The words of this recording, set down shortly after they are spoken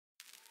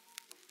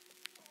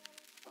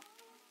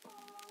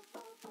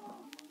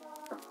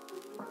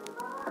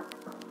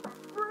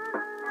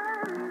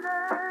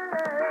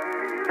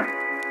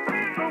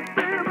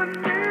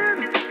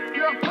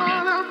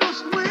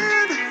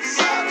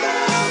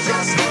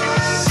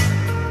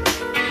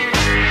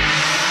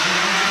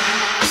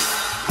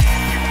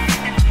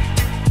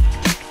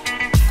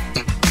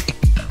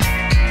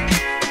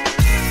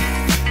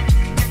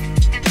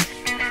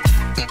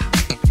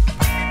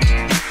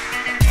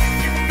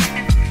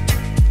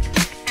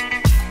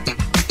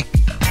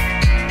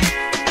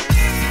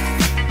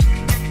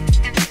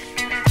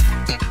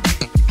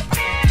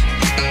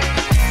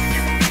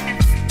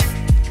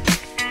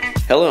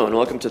Hello and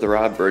welcome to the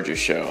Rob Burgess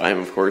Show. I am,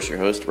 of course, your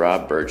host,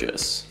 Rob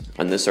Burgess.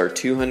 On this, our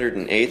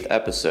 208th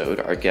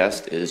episode, our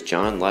guest is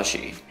John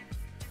Leshy.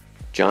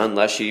 John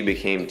Leshy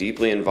became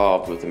deeply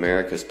involved with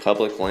America's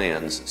public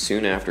lands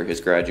soon after his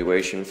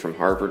graduation from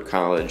Harvard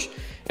College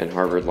and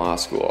Harvard Law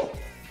School.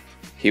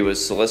 He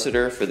was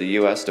solicitor for the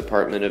U.S.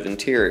 Department of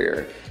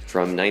Interior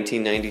from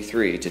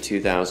 1993 to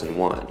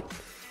 2001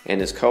 and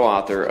is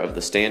co-author of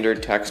the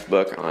standard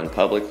textbook on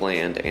public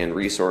land and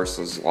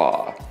resources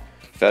law,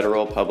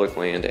 Federal Public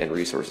Land and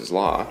Resources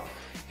Law,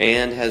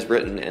 and has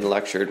written and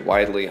lectured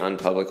widely on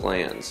public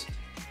lands.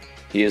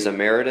 He is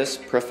emeritus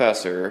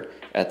professor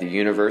at the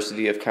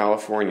University of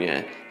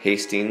California,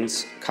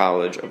 Hastings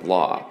College of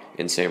Law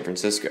in San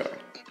Francisco.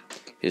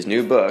 His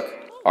new book,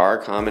 Our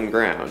Common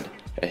Ground,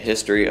 A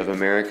History of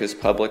America's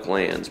Public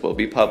Lands, will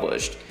be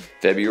published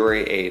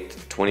February 8,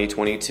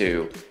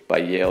 2022 by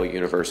Yale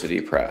University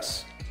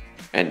Press.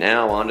 And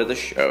now on to the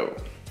show.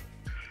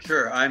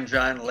 Sure, I'm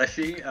John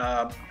Leshy,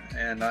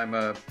 and I'm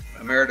a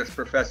emeritus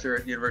professor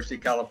at University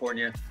of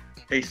California,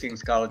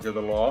 Hastings College of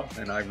the Law,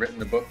 and I've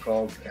written a book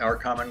called Our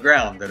Common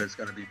Ground that is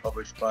going to be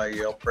published by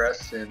Yale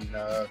Press in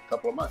a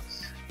couple of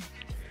months.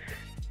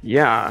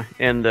 Yeah,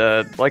 and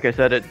like I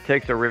said, it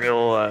takes a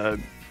real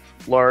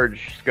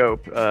large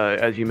scope.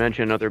 As you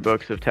mentioned, other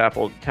books have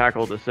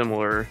tackled a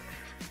similar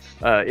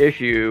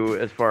issue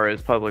as far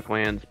as public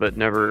lands, but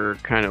never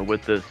kind of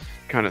with this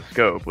kind of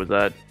scope. Would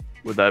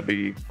that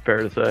be fair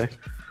to say?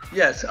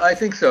 Yes, I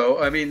think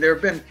so. I mean, there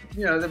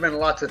have been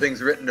lots of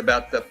things written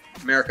about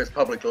America's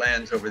public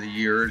lands over the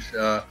years,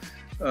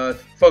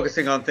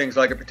 focusing on things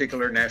like a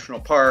particular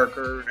national park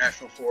or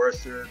national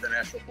forest or the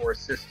national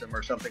forest system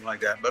or something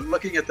like that. But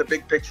looking at the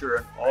big picture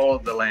and all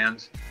of the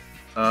lands,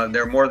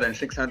 there are more than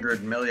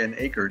 600 million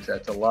acres.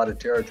 That's a lot of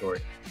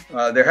territory.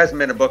 There hasn't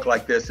been a book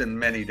like this in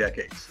many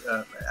decades.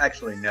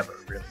 Actually, never,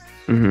 really.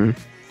 Mm-hmm.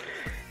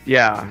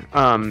 Yeah.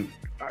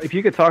 If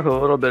you could talk a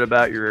little bit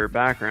about your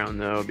background,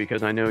 though,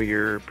 because I know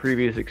your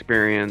previous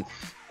experience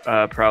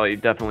probably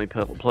definitely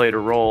played a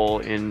role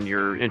in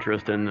your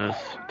interest in this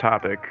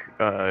topic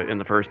in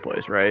the first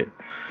place, right?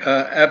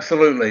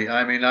 Absolutely.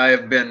 I mean,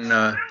 I've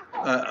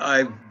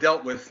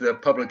dealt with the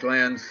public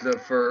lands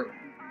for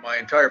my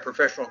entire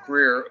professional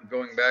career,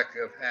 going back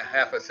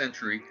half a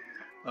century.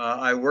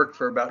 I worked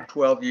for about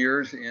 12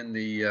 years in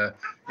the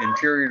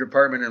Interior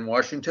Department in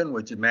Washington,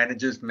 which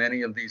manages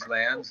many of these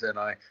lands, and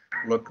I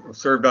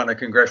served on a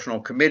congressional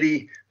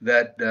committee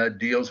that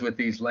deals with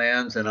these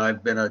lands, and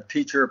I've been a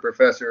teacher,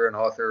 professor, and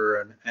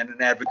author, and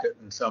an advocate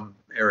in some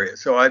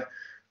areas. So I've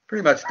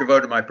pretty much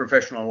devoted my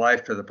professional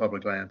life to the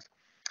public lands.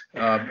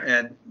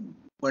 And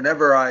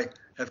whenever I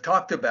have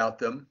talked about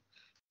them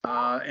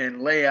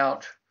and lay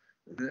out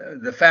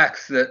the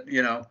facts that,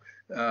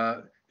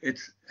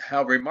 it's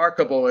how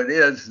remarkable it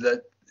is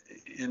that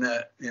in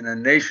a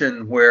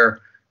nation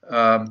where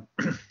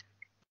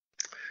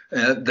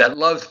that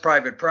loves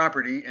private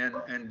property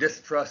and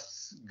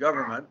distrusts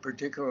government,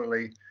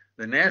 particularly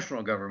the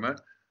national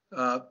government,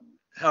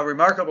 how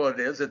remarkable it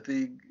is that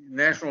the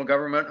national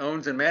government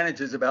owns and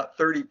manages about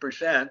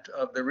 30%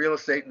 of the real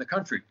estate in the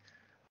country.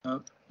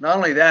 Not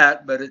only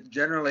that, but it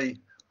generally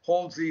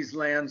holds these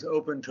lands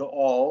open to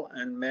all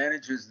and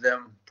manages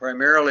them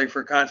primarily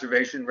for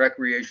conservation,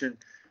 recreation,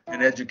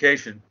 and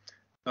education.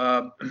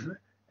 So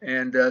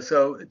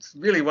it's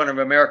really one of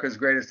America's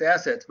greatest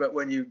assets. But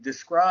when you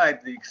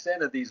describe the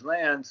extent of these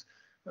lands,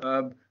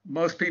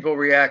 most people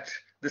react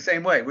the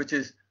same way, which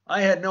is,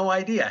 I had no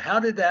idea. How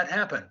did that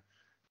happen?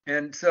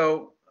 And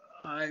so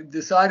I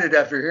decided,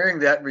 after hearing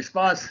that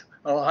response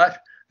a lot,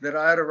 that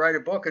I ought to write a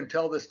book and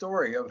tell the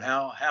story of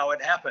how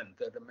it happened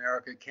that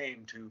America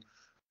came to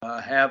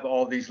have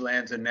all these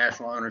lands in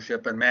national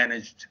ownership and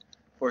managed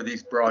for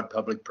these broad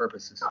public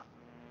purposes.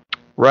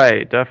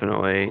 Right,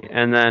 definitely.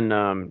 And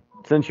then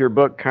since your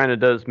book kind of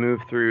does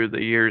move through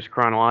the years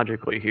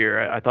chronologically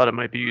here, I thought it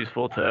might be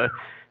useful to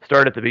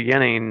start at the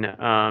beginning.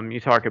 You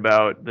talk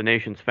about the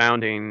nation's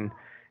founding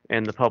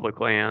and the public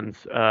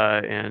lands,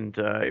 and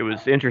it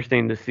was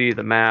interesting to see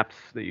the maps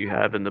that you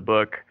have in the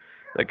book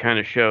that kind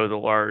of show the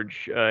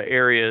large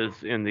areas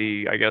in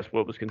the, I guess,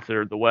 what was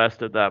considered the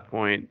West at that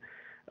point,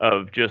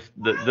 of just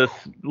this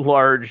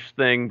large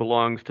thing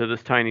belongs to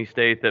this tiny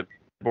state that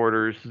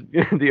borders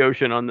the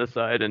ocean on this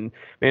side and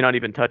may not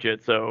even touch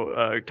it.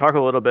 So talk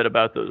a little bit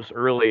about those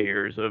early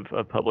years of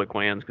public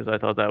lands, because I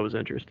thought that was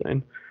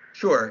interesting.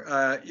 Sure.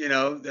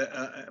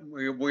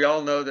 We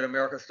all know that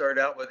America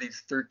started out with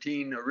these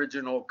 13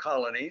 original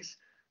colonies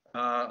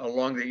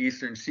along the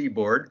eastern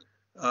seaboard,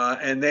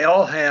 and they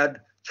all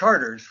had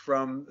charters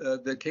from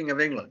the King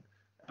of England.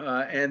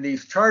 And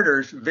these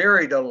charters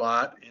varied a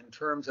lot in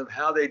terms of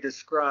how they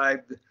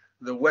described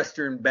the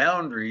western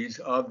boundaries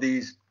of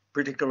these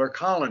particular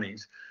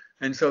colonies.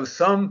 And so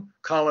some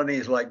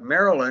colonies like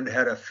Maryland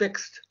had a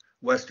fixed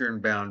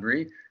western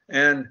boundary,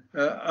 and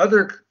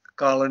other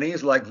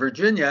colonies like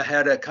Virginia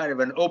had a kind of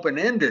an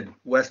open-ended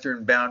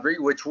western boundary,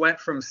 which went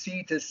from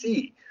sea to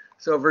sea.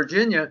 So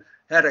Virginia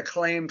had a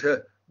claim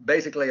to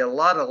basically a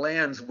lot of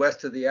lands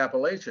west of the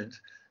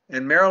Appalachians,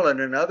 and Maryland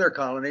and other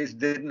colonies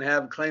didn't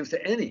have claims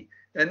to any.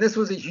 And this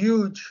was a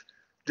huge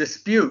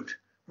dispute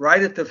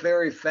right at the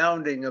very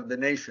founding of the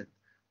nation.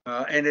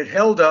 And it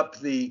held up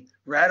the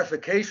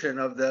ratification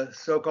of the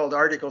so-called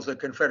Articles of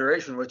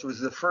Confederation, which was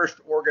the first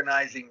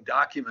organizing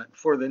document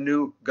for the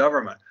new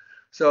government.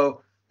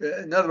 So,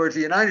 in other words,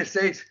 the United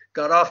States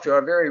got off to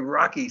a very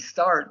rocky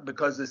start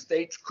because the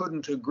states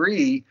couldn't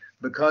agree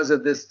because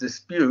of this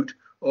dispute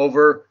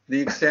over the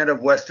extent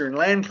of Western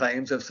land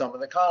claims of some of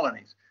the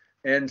colonies.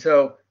 And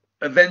so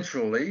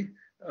eventually,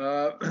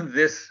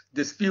 this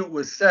dispute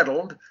was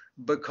settled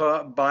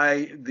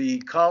by the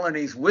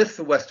colonies with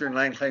the Western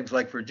land claims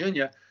like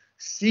Virginia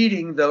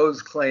ceding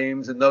those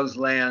claims and those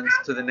lands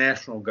to the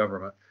national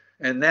government.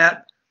 And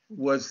that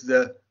was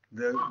the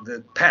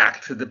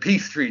pact, the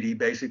peace treaty,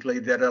 basically,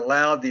 that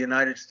allowed the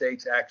United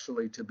States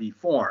actually to be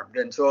formed.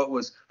 And so it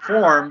was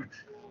formed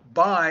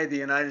by the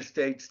United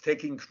States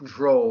taking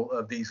control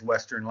of these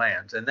Western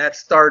lands. And that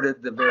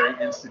started the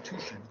very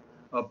institution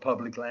of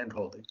public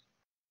landholding.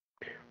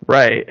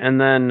 Right. And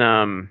then,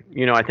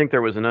 I think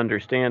there was an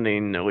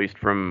understanding, at least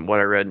from what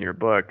I read in your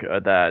book,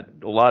 that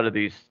a lot of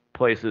these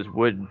places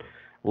would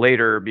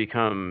later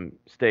become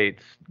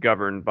states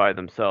governed by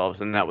themselves.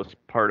 And that was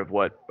part of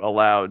what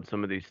allowed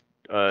some of these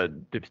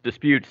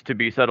disputes to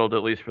be settled,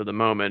 at least for the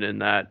moment, in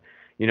that,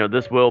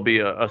 this will be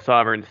a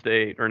sovereign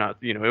state, or not,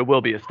 it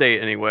will be a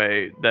state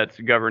anyway that's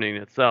governing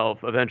itself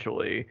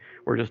eventually.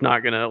 We're just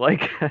not going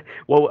to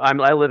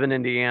I live in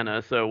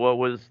Indiana, so what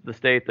was the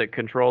state that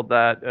controlled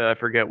that? I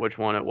forget which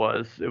one it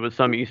was. It was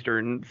some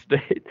eastern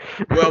state.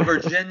 Well,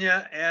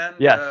 Virginia and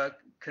yes.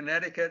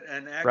 Connecticut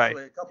and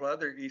actually a couple of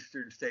other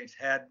eastern states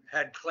had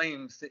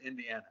claims to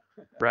Indiana.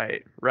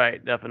 Right,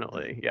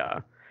 definitely, yeah.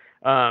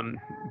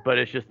 But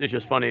it's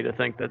just funny to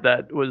think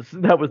that was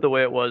the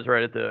way it was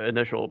right at the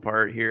initial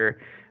part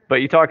here. But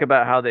you talk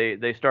about how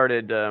they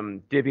started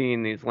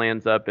divvying these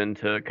lands up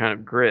into kind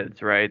of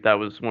grids, right? That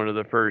was one of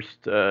the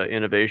first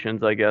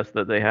innovations, I guess,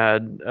 that they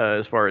had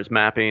as far as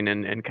mapping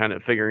and kind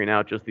of figuring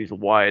out just these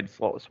wide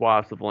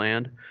swaths of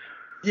land.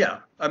 Yeah,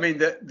 I mean,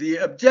 the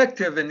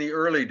objective in the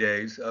early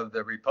days of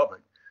the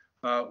Republic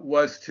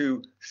was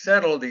to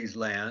settle these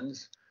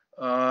lands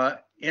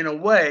in a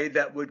way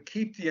that would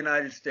keep the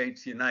United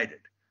States united.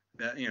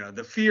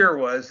 The fear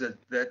was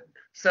that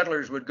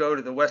settlers would go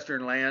to the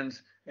Western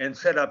lands and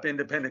set up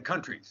independent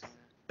countries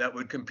that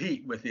would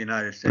compete with the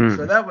United States.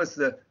 So that was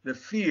the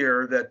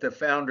fear that the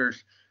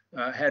founders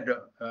had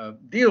to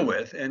deal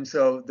with. And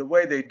so the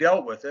way they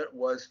dealt with it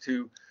was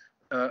to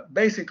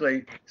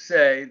basically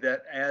say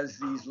that as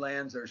these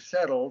lands are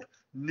settled,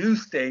 new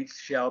states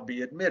shall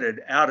be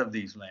admitted out of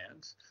these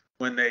lands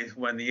when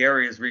the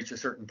areas reach a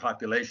certain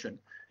population.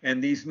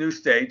 And these new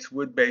states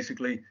would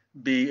basically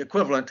be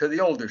equivalent to the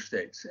older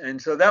states. And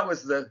so that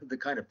was the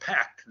kind of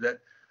pact that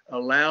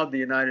allowed the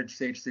United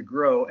States to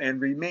grow and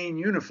remain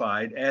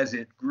unified as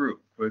it grew,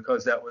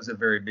 because that was a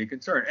very big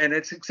concern. And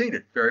it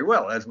succeeded very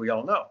well, as we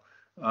all know.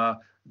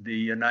 The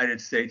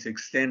United States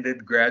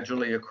extended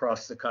gradually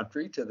across the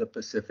country to the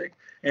Pacific,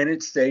 and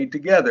it stayed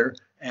together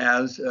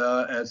as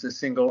a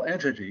single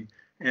entity.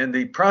 And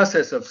the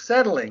process of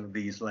settling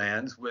these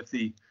lands with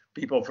the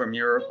people from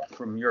Europe,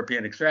 from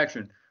European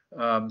extraction,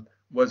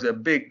 was a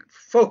big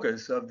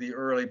focus of the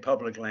early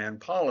public land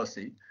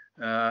policy.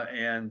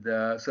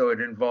 So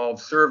it involved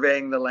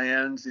surveying the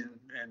lands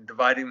and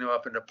dividing them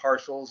up into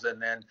parcels,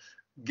 and then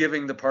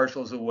giving the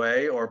parcels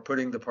away or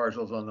putting the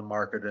parcels on the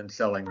market and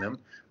selling them.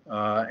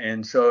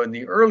 And so in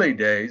the early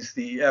days,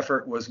 the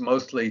effort was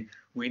mostly,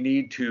 we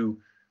need to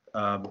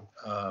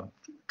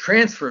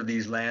transfer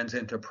these lands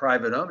into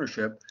private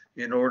ownership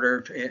in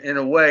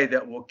a way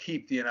that will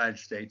keep the United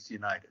States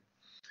united.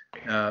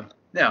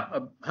 Now,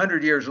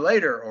 100 years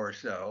later or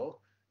so,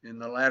 in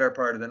the latter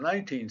part of the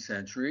 19th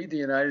century, the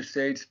United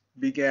States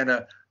began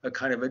a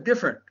kind of a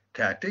different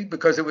tactic,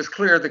 because it was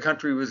clear the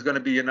country was going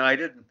to be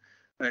united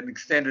and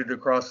extended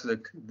across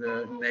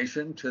the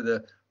nation to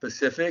the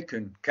Pacific,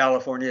 and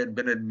California had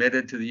been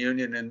admitted to the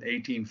Union in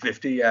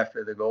 1850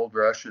 after the gold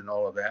rush and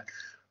all of that.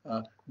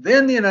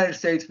 Then the United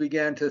States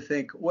began to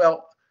think,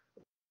 well,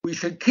 we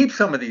should keep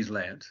some of these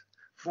lands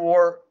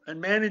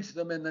and manage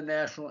them in the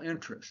national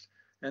interest.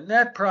 And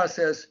that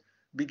process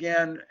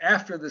began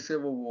after the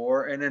Civil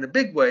War, and in a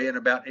big way in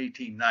about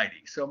 1890.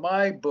 So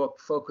my book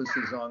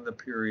focuses on the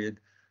period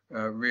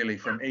really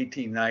from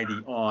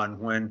 1890 on,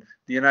 when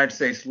the United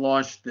States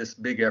launched this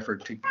big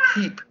effort to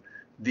keep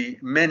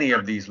many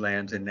of these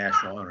lands in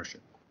national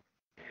ownership.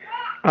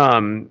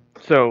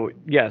 So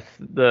yes,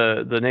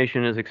 the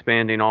nation is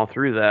expanding all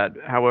through that.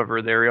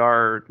 However, there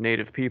are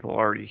native people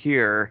already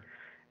here,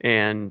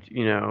 and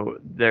you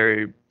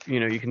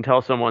can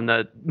tell someone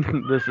that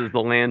the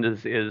land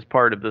is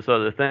part of this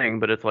other thing,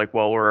 but it's like,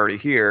 well, we're already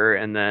here,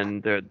 and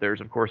then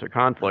there's of course a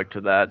conflict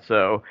to that.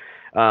 So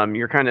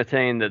you're kind of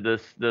saying that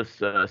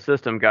this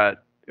system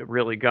got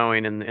really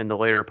going in the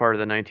later part of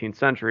the 19th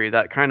century.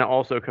 That kind of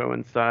also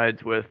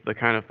coincides with the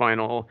kind of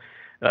final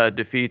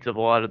defeats of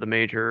a lot of the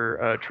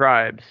major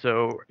tribes.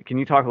 So can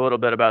you talk a little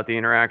bit about the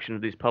interaction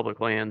of these public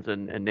lands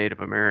and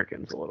Native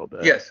Americans a little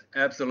bit? Yes,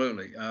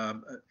 absolutely.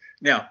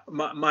 Now,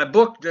 my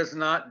book does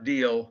not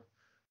deal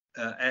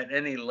at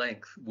any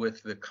length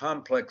with the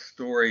complex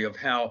story of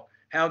how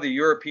the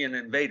European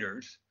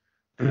invaders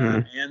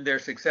and their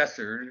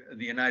successor,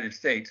 the United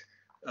States,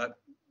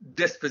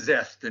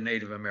 dispossessed the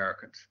Native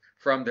Americans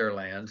from their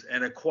lands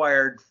and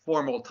acquired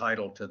formal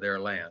title to their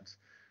lands.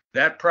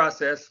 That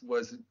process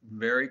was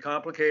very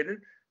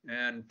complicated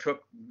and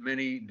took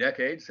many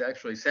decades,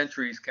 actually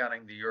centuries,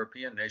 counting the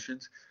European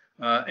nations.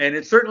 And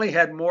it certainly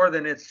had more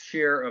than its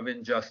share of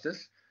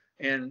injustice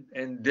and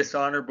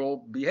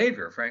dishonorable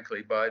behavior,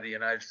 frankly, by the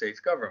United States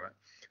government.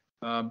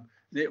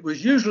 It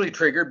was usually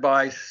triggered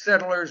by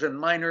settlers and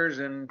miners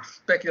and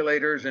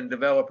speculators and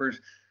developers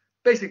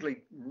basically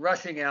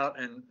rushing out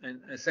and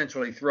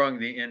essentially throwing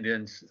the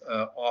Indians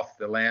off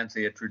the lands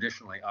they had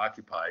traditionally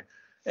occupied.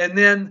 And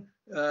then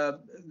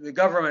the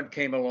government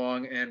came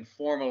along and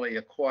formally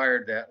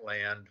acquired that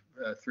land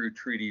through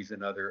treaties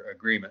and other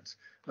agreements,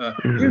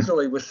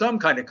 usually with some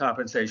kind of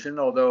compensation,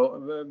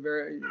 although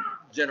very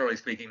generally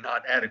speaking,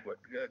 not adequate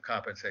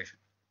compensation.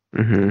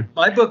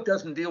 My book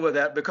doesn't deal with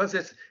that because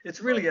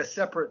it's really a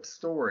separate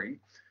story,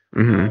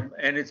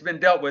 and it's been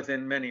dealt with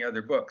in many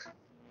other books.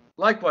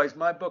 Likewise,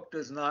 my book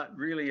does not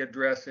really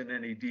address in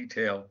any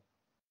detail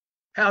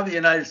how the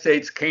United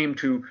States came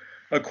to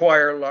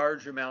acquire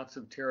large amounts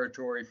of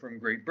territory from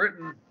Great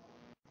Britain,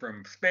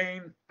 from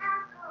Spain,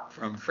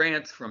 from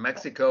France, from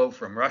Mexico,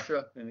 from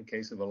Russia, in the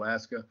case of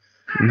Alaska,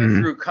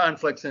 through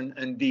conflicts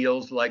and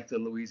deals like the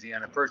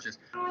Louisiana Purchase.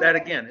 That,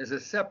 again, is a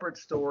separate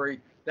story.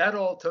 That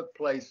all took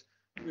place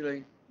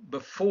really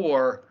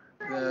before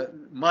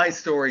my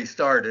story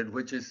started,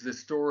 which is the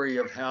story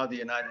of how the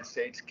United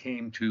States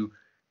came to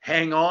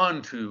hang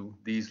on to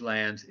these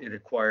lands it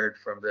acquired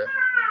from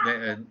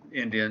the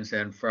Indians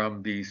and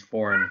from these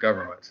foreign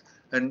governments.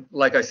 And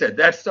like I said,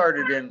 that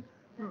started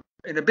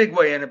in a big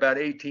way in about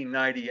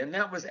 1890, and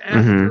that was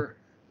after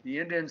the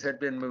Indians had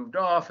been moved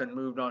off and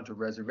moved onto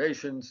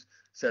reservations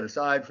set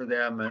aside for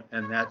them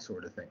and that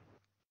sort of thing.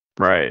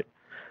 Right.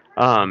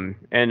 And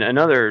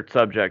another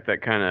subject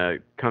that kind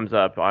of comes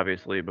up,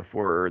 obviously,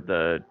 before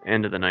the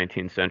end of the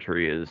 19th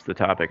century is the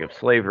topic of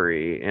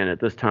slavery. And at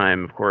this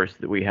time, of course,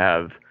 we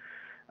have,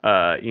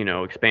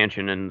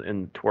 expansion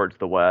in towards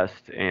the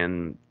West,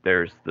 and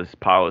there's this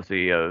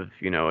policy of,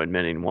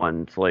 admitting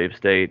one slave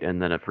state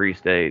and then a free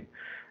state,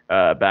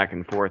 back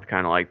and forth,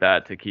 kind of like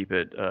that, to keep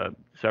it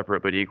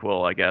separate but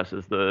equal, I guess,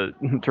 is the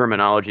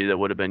terminology that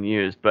would have been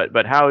used.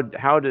 But how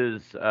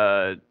does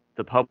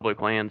the public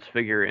lands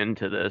figure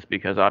into this?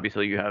 Because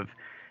obviously you have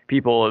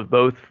people of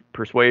both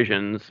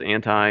persuasions,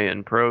 anti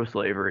and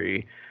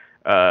pro-slavery,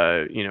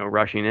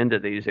 rushing into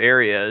these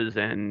areas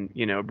and,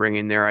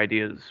 bringing their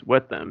ideas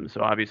with them.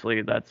 So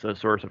obviously that's a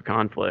source of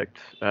conflict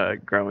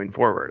going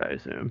forward, I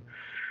assume.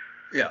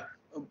 Yeah.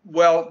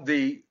 Well,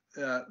 the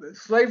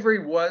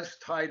slavery was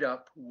tied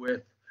up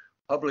with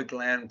public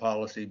land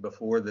policy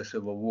before the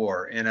Civil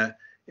War in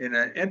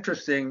an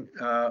interesting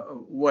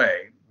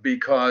way,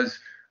 because,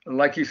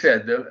 like you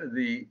said,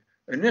 the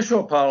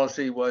initial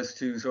policy was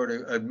to sort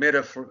of admit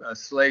a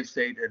slave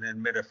state and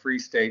admit a free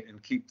state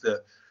and keep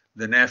the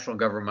national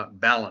government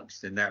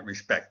balanced in that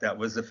respect. That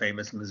was the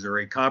famous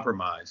Missouri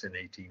Compromise in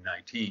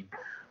 1819.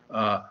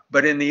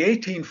 But in the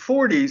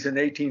 1840s and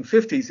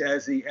 1850s,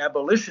 as the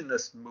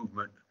abolitionist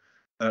movement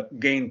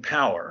gained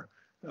power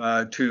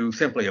to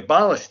simply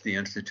abolish the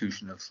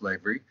institution of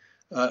slavery,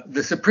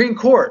 the Supreme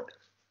Court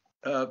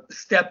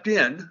stepped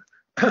in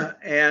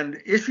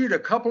and issued a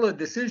couple of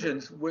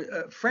decisions,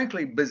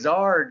 frankly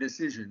bizarre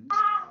decisions,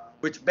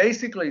 which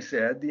basically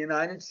said the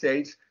United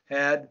States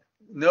had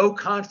no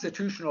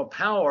constitutional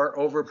power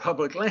over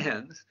public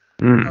lands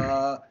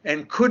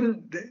and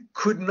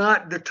could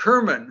not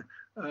determine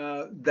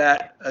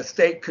that a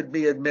state could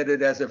be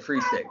admitted as a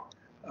free state.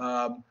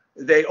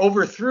 They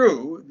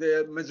overthrew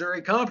the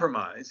Missouri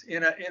Compromise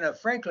in a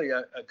frankly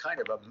a kind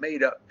of a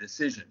made-up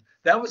decision.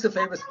 That was the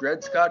famous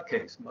Dred Scott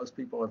case. Most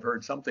people have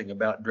heard something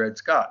about Dred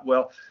Scott.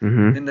 Well,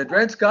 in the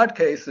Dred Scott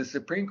case, the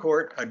Supreme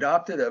Court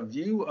adopted a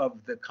view of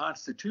the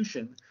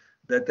Constitution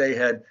that they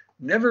had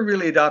never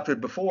really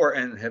adopted before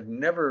and have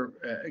never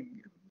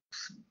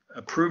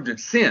approved it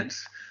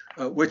since,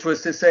 which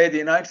was to say the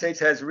United States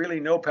has really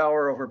no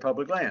power over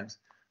public lands.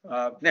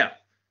 Now,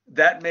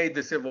 that made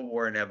the Civil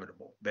War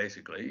inevitable,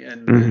 basically,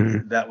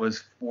 and that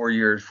was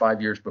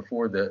 5 years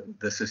before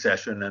the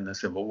secession and the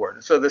Civil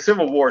War. So the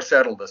Civil War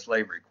settled the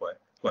slavery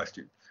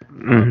question,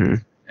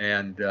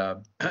 and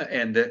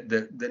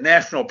the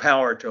national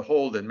power to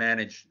hold and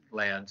manage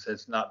lands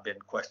has not been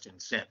questioned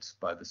since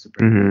by the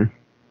Supreme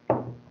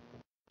Court.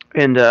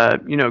 And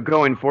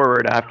going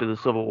forward after the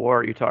Civil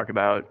War, you talk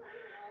about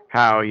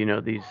how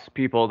these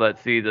people that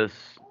see this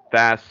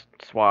vast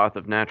swath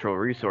of natural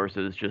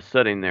resources just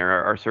sitting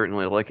there are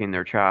certainly licking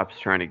their chops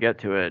trying to get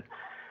to it.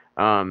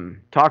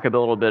 Talk a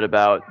little bit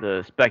about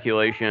the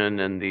speculation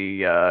and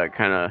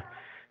the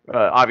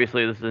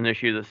obviously this is an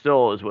issue that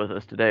still is with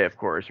us today, of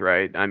course,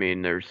 right? I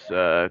mean, there's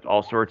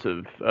all sorts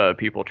of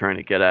people trying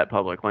to get at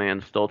public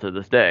lands still to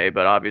this day,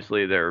 but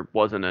obviously there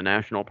wasn't a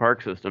national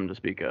park system to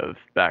speak of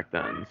back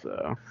then.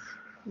 So,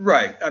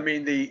 right. I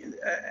mean,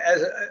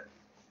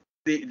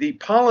 the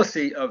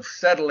policy of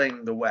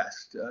settling the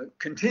West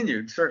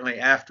continued certainly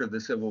after the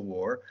Civil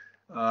War.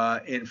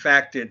 In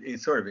fact, it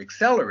sort of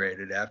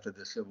accelerated after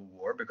the Civil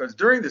War, because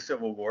during the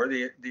Civil War,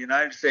 the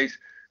United States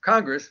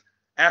Congress,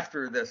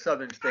 after the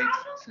Southern states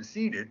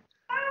seceded,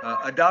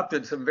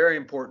 adopted some very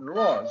important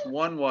laws.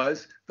 One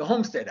was the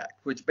Homestead Act,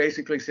 which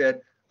basically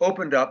said,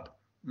 opened up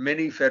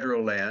many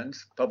federal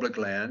lands, public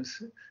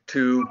lands,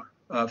 to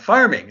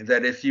farming,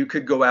 that if you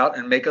could go out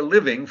and make a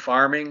living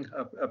farming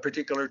a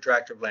particular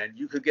tract of land,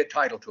 you could get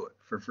title to it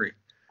for free.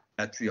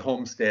 That's the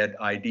homestead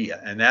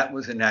idea. And that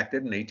was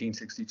enacted in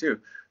 1862.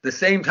 The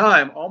same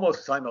time,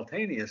 almost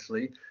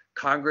simultaneously,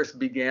 Congress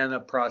began a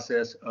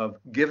process of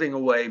giving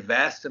away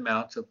vast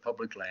amounts of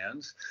public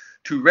lands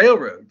to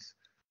railroads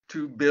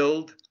to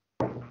build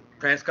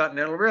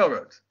transcontinental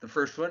railroads. The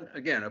first one,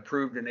 again,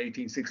 approved in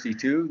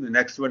 1862, the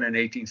next one in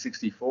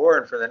 1864,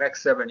 and for the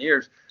next 7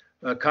 years,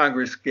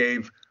 Congress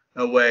gave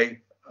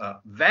away a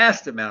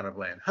vast amount of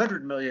land,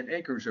 100 million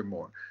acres or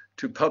more,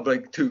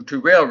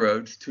 to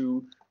railroads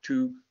to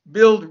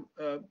build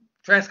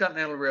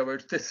transcontinental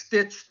railroads to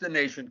stitch the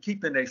nation,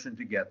 keep the nation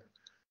together.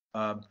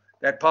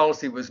 That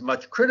policy was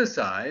much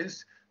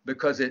criticized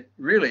because it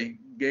really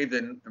gave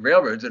the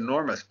railroads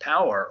enormous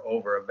power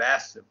over a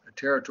vast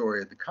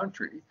territory of the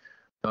country,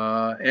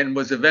 and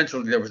was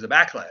eventually, there was a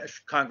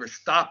backlash. Congress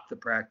stopped the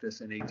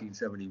practice in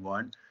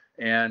 1871.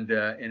 And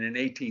in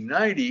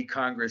 1890,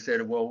 Congress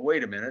said, well,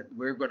 wait a minute,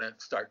 we're going to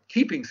start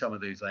keeping some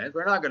of these lands.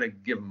 We're not going to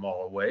give them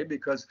all away,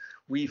 because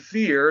we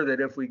fear that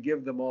if we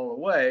give them all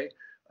away,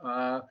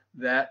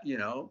 that,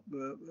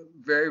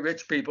 very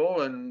rich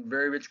people and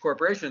very rich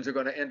corporations are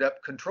going to end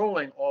up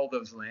controlling all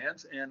those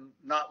lands and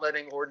not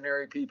letting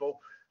ordinary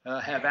people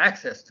have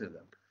access to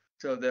them.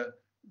 So the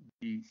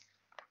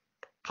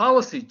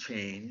policy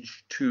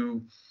change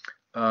to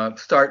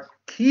start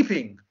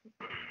keeping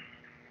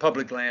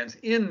public lands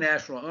in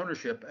national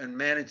ownership and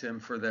manage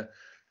them for the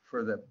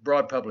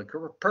broad public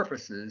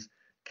purposes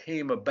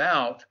came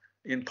about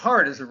in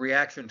part as a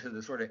reaction to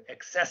the sort of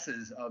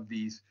excesses of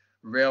these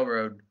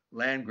railroad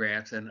land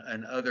grants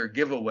and other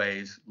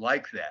giveaways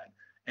like that.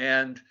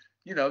 And,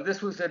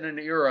 this was in an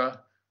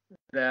era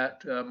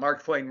that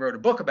Mark Twain wrote a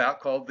book about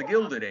called The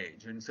Gilded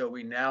Age. And so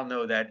we now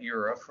know that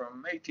era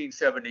from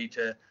 1870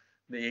 to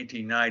the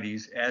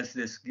 1890s as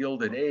this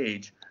Gilded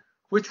Age,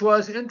 which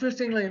was,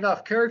 interestingly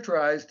enough,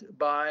 characterized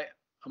by,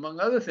 among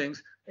other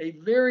things, a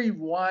very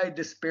wide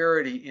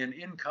disparity in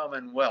income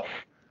and wealth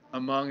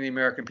among the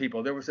American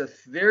people. There was a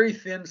very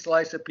thin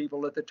slice of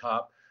people at the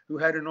top who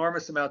had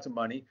enormous amounts of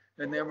money,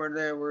 and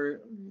there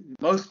were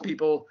most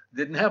people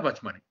didn't have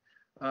much money.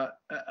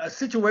 A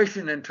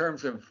situation in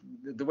terms of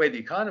the way the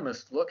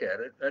economists look at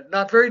it,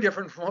 not very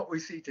different from what we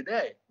see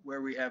today,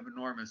 where we have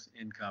enormous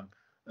income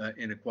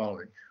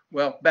inequality.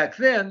 Well, back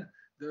then,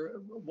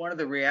 one of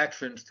the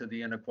reactions to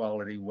the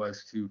inequality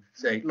was to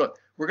say, look,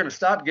 we're going to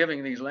stop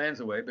giving these lands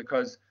away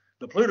because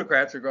the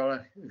plutocrats are going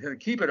to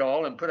keep it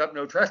all and put up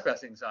no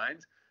trespassing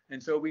signs.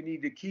 And so we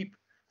need to keep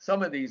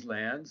some of these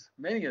lands,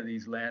 many of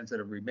these lands that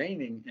are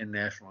remaining in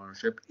national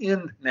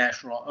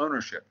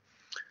ownership,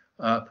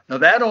 Now,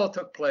 that all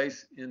took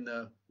place in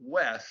the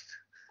West.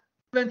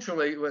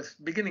 Eventually, it was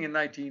beginning in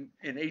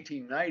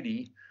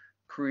 1890,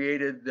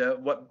 created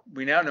what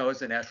we now know as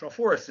the National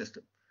Forest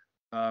System.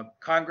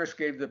 Congress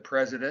gave the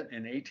president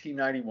in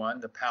 1891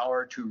 the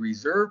power to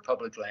reserve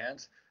public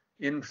lands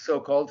in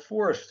so-called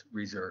forest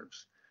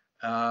reserves.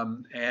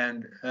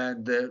 And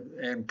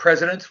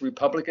presidents,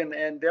 Republican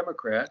and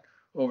Democrat,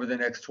 over the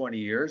next 20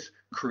 years,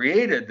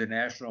 created the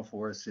National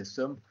Forest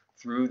System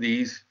through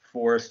these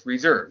forest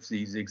reserves,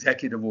 these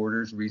executive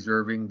orders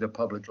reserving the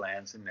public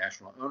lands in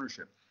national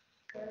ownership.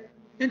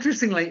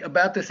 Interestingly,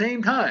 about the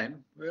same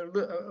time,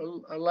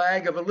 a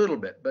lag of a little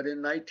bit, but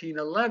in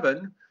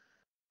 1911,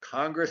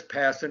 Congress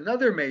passed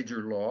another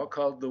major law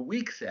called the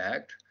Weeks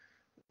Act,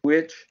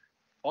 which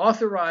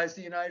authorized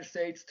the United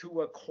States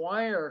to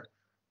acquire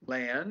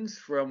lands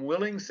from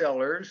willing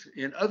sellers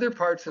in other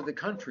parts of the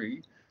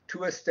country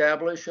to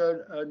establish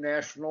a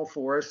national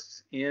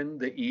forests in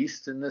the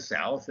East and the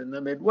South and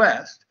the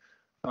Midwest.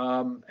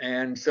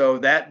 And so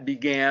that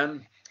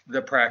began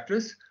the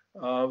practice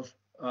of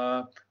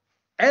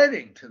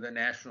adding to the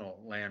national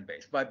land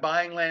base by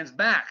buying lands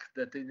back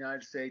that the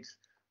United States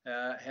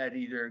had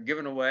either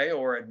given away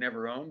or had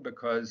never owned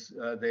because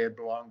they had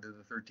belonged to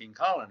the 13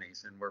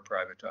 colonies and were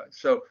privatized.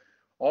 So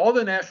all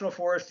the national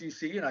forests you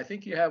see, and I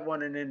think you have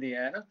one in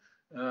Indiana,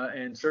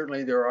 and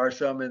certainly there are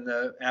some in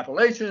the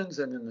Appalachians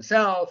and in the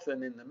South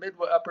and in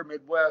the upper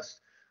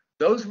Midwest,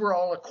 those were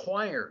all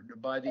acquired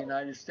by the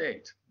United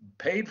States,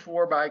 paid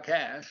for by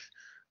cash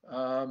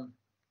under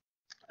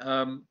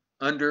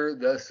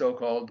the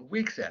so-called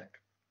Weeks Act.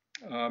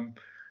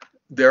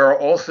 There are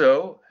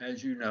also,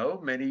 as you know,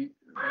 many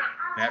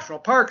national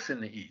parks in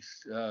the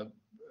East,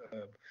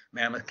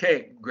 Mammoth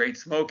Cave, Great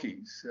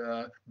Smokies,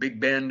 Big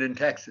Bend in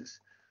Texas.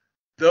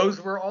 Those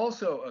were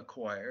also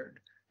acquired.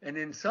 And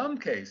in some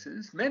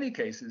cases, many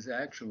cases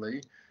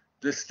actually,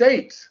 the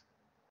states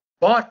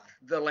bought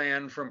the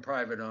land from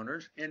private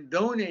owners and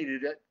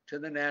donated it to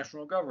the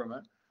national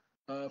government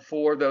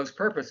for those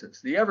purposes.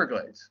 The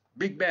Everglades,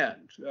 Big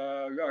Bend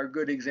are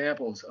good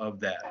examples of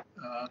that.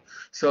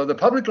 So the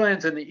public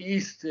lands in the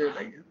East,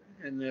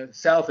 in the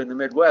South, and the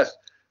Midwest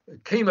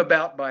came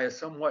about by a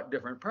somewhat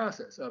different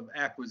process of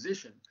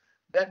acquisition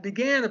that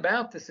began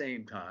about the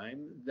same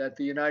time that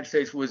the United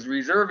States was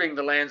reserving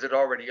the lands it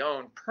already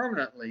owned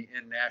permanently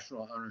in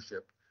national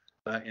ownership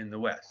in the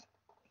West.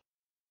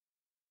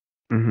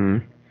 Mm-hmm.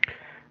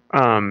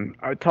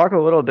 I talk a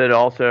little bit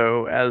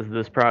also as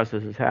this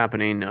process is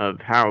happening of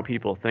how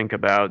people think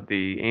about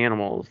the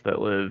animals that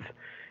live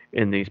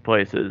in these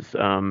places,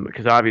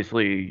 because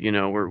obviously,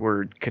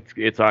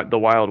 it's the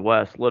Wild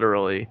West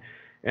literally,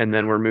 and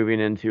then we're moving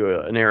into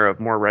an era of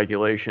more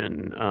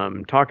regulation.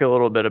 Talk a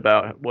little bit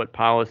about what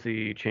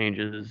policy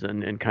changes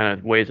and kind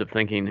of ways of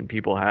thinking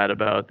people had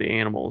about the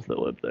animals that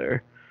lived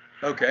there.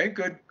 Okay,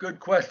 good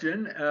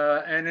question,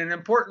 and an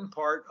important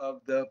part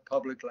of the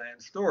public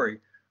land story.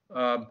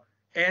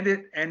 And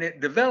it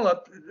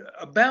developed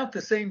about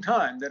the same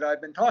time that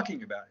I've been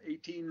talking about,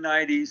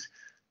 1890s,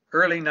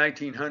 early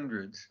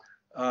 1900s.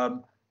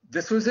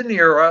 This was an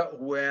era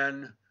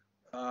when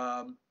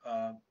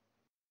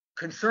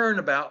concern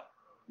about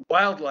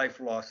wildlife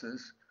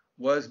losses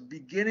was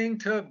beginning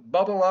to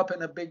bubble up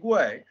in a big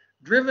way,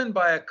 driven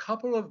by a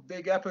couple of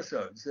big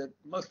episodes that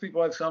most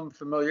people have some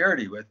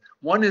familiarity with.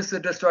 One is the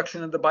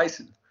destruction of the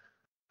bison.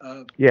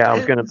 Yeah, I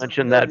was going to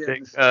mention that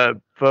big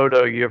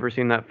photo. You ever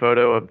seen that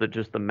photo of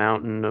just the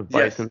mountain of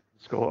bison?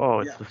 Yes. Oh,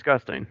 it's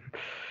disgusting.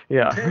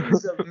 Yeah.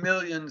 Tens of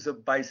millions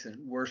of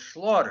bison were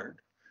slaughtered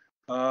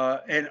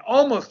and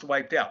almost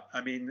wiped out.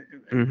 I mean,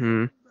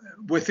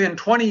 within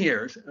 20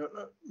 years,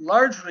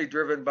 largely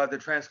driven by the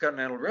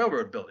Transcontinental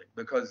Railroad building,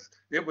 because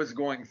it was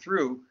going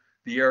through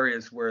the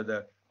areas where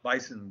the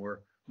bison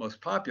were most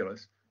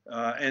populous.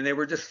 And they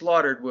were just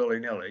slaughtered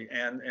willy-nilly,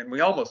 and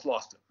we almost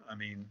lost them. I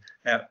mean,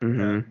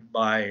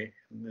 by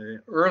the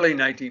early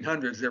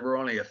 1900s, there were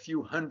only a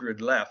few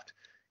hundred left,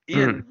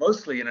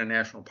 mostly in a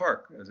national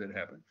park, as it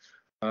happened.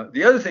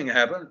 The other thing that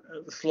happened,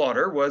 the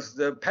slaughter, was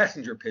the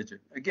passenger pigeon.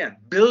 Again,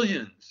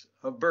 billions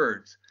of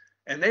birds,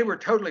 and they were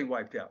totally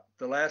wiped out.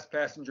 The last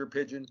passenger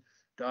pigeon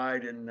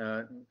died in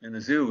a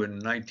zoo in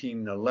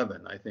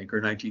 1911, I think,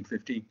 or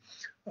 1915.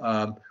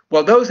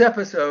 Well, those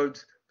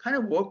episodes kind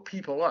of woke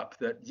people up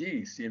that,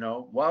 geez,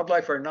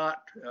 wildlife are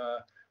not,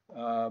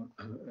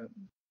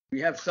 we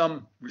have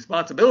some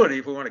responsibility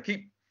if we want to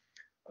keep.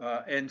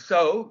 And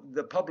so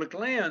the public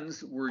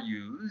lands were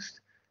used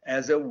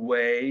as a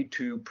way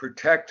to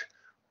protect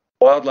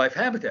wildlife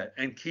habitat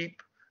and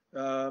keep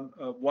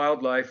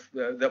wildlife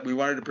that we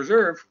wanted to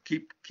preserve,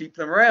 keep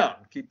them around,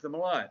 keep them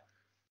alive.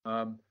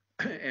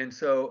 And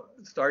so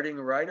starting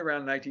right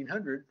around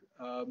 1900,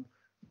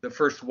 the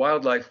first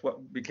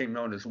what became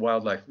known as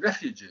wildlife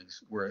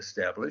refuges were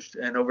established.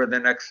 And over the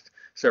next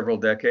several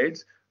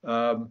decades,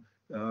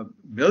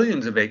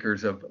 millions of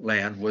acres of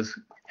land was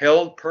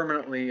held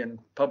permanently in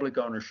public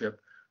ownership,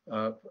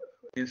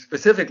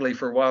 specifically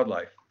for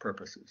wildlife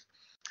purposes.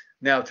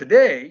 Now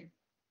today,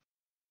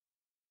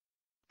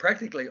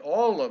 practically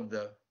all of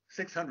the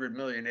 600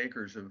 million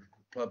acres of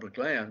public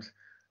lands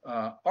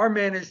are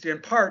managed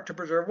in part to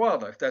preserve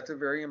wildlife. That's a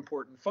very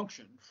important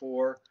function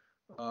for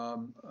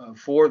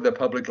the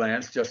public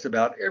lands just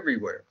about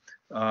everywhere.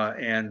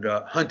 And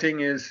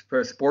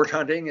sport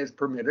hunting is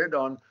permitted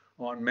on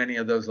many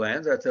of those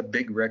lands. That's a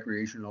big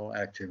recreational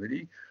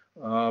activity.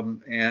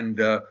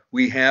 And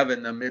we have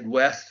in the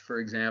Midwest, for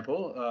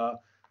example,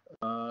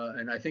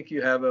 and I think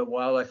you have a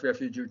wildlife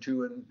refuge or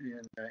two in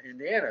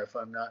Indiana, if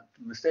I'm not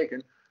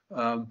mistaken.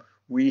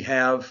 We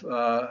have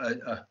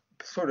a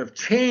sort of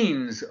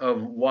chains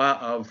of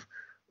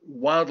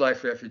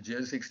wildlife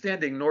refuges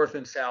extending north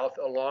and south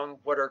along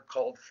what are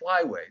called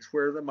flyways,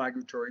 where the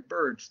migratory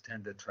birds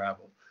tend to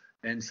travel.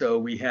 And so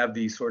we have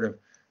these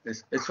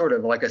it's sort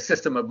of like a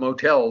system of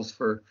motels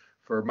for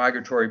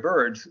migratory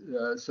birds,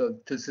 so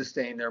to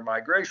sustain their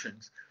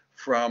migrations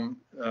from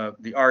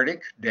the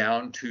Arctic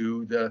down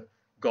to the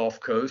Gulf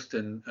Coast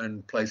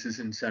and places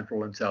in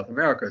Central and South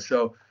America.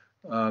 So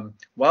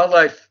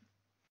wildlife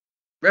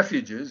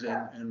refuges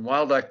and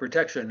wildlife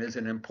protection is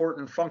an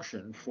important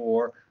function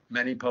for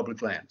many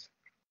public lands.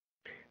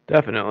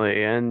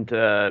 Definitely. And,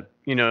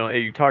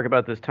 you talk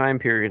about this time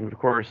period, and of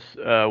course,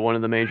 one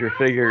of the major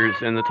figures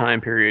in the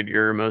time period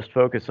you're most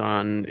focused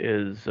on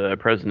is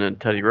President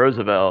Teddy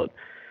Roosevelt,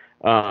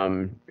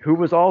 who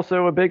was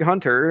also a big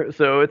hunter.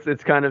 So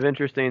it's kind of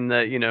interesting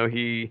that,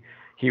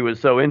 he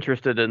was so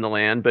interested in the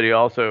land, but he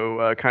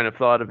also kind of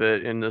thought of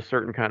it in a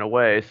certain kind of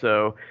way.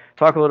 So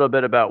talk a little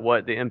bit about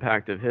what the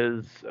impact of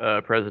his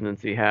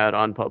presidency had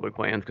on public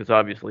lands, because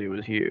obviously it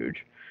was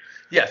huge.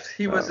 Yes,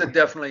 he was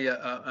definitely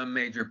a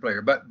major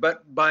player,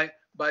 but by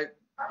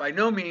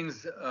no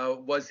means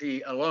was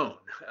he alone.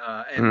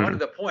 And one of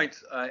the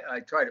points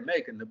I try to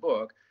make in the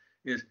book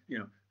is,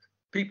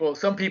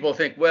 some people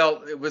think,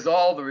 well, it was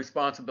all the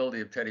responsibility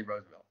of Teddy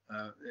Roosevelt.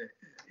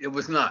 It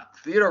was not.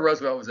 Theodore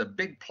Roosevelt was a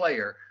big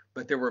player,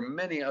 but there were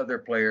many other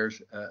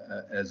players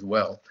as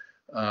well.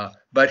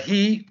 But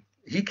he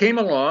he came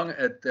along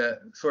at the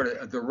sort of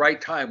at the right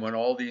time when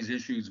all these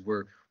issues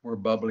were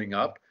bubbling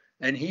up,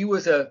 and he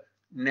was a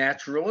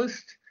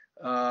naturalist.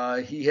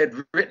 He had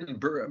written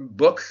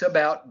books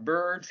about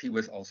birds. He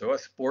was also a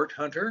sport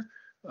hunter,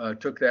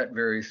 took that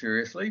very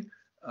seriously.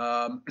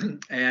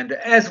 And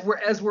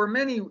as were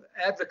many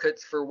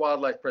advocates for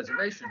wildlife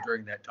preservation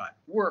during that time,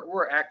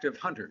 were active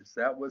hunters.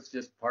 That was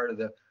just part of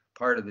the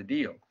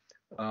deal.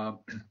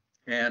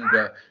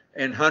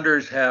 And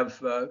hunters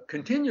have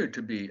continued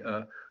to be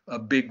a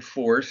big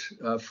force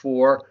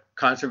for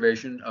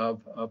conservation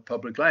of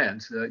public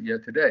lands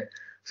yet today.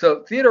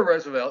 So Theodore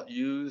Roosevelt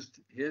used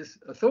his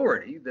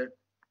authority that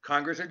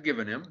Congress had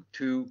given him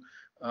to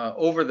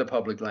over the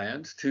public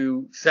lands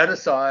to set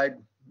aside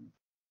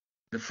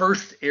the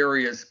first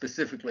areas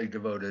specifically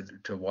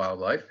devoted to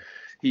wildlife.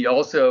 He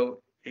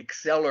also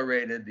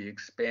accelerated the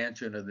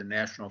expansion of the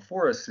national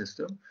forest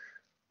system,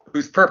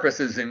 whose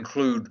purposes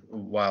include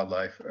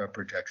wildlife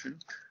protection.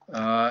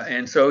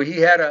 And so he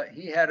had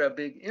a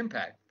big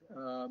impact.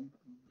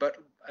 But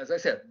as I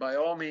said, by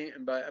no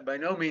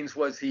means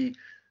was he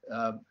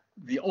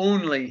the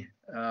only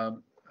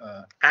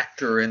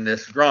actor in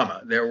this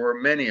drama. There were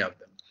many of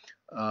them.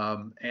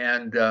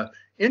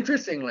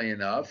 Interestingly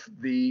enough,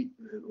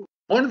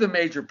 one of the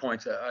major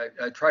points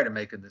I try to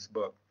make in this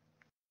book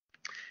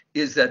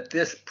is that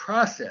this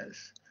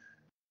process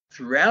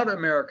throughout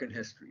American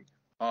history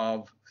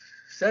of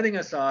setting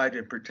aside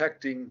and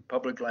protecting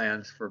public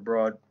lands for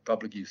broad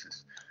public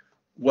uses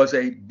was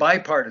a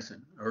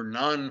bipartisan or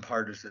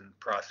nonpartisan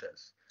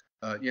process.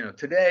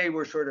 Today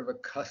we're sort of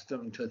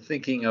accustomed to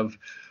thinking of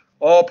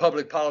all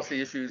public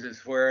policy issues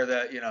as where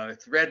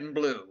it's red and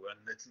blue and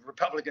it's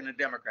Republican and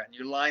Democrat, and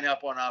you line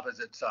up on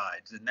opposite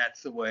sides, and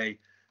that's the way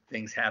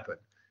things happen.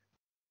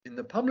 In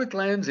the public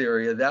lands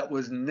area, that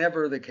was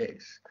never the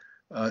case.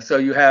 So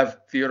you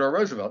have Theodore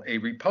Roosevelt, a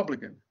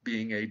Republican,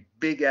 being a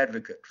big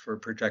advocate for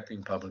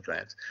protecting public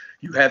lands.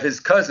 You have his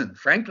cousin,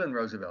 Franklin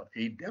Roosevelt,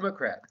 a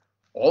Democrat,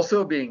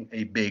 also being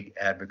a big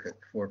advocate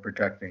for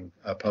protecting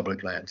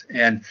public lands.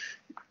 And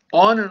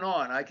on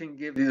I can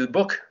give you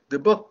the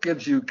book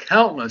gives you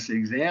countless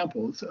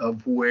examples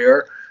of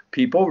where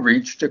people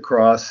reached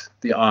across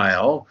the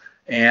aisle,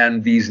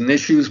 and these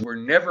issues were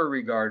never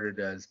regarded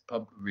as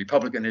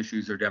Republican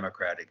issues or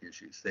Democratic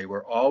issues. They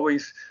were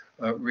always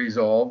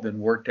resolved and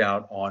worked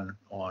out on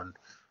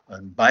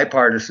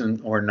bipartisan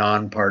or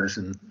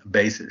nonpartisan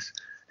basis.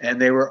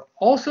 And they were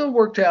also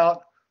worked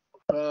out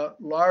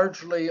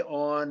largely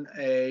on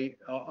a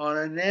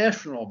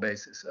national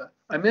basis.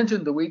 I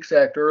mentioned the Weeks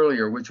Act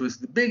earlier, which was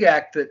the big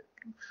act that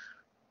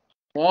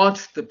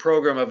launched the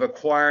program of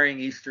acquiring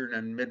eastern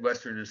and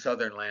midwestern and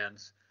southern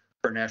lands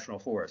for national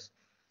forests.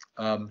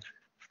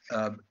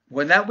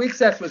 When that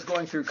Weeks Act was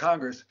going through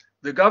Congress,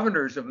 the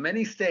governors of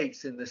many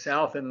states in the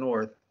South and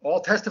North all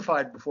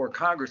testified before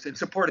Congress in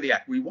support of the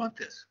act. We want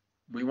this.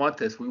 We want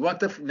this. We want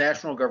the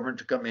national government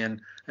to come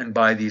in and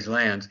buy these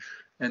lands.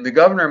 And the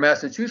governor of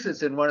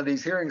Massachusetts in one of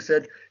these hearings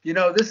said,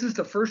 this is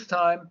the first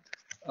time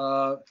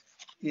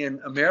in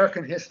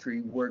American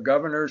history where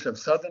governors of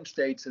southern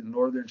states and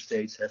northern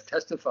states have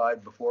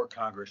testified before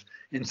Congress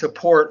in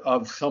support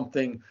of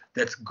something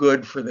that's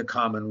good for the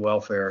common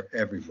welfare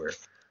everywhere.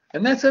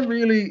 And that's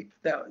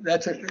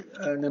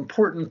an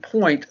important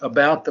point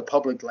about the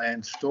public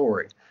land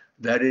story,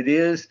 that it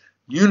is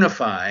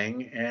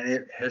unifying, and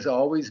it has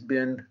always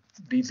been,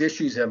 these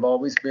issues have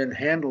always been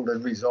handled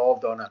and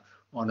resolved on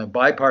a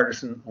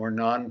bipartisan or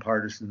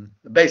nonpartisan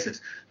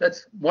basis.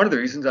 That's one of the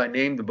reasons I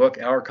named the book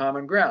Our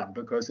Common Ground,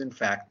 because in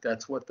fact,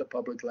 that's what the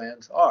public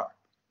lands are.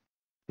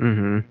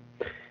 Mm-hmm.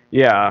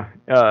 Yeah,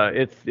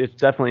 it's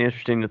definitely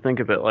interesting to think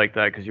of it like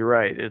that, because you're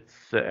right. It's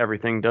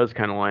everything does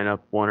kind of line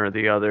up one or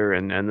the other,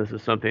 and this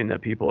is something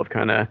that people have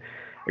kind of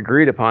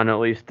agreed upon, at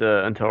least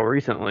until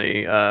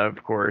recently,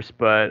 of course.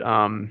 But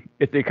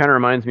it kind of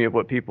reminds me of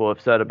what people have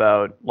said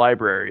about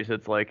libraries.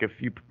 It's like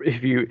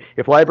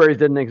if libraries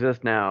didn't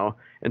exist now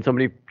and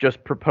somebody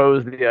just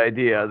proposed the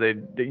idea,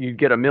 you'd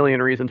get a million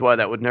reasons why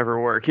that would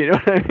never work. You know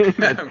what I mean?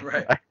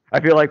 Right. I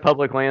feel like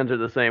public lands are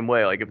the same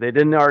way. Like if they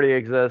didn't already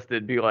exist,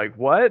 it'd be like,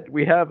 what?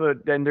 We have and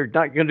they're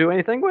not going to do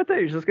anything with it.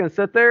 You're just going to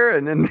sit there,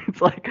 and then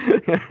it's like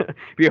it'd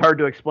be hard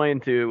to explain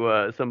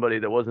to somebody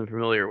that wasn't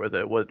familiar with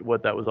it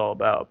what that was all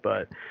about.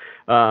 But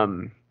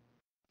well,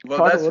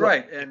 that's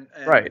right. And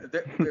right.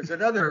 There's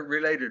another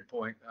related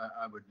point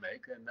I would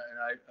make, and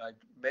I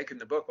make in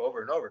the book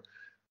over and over.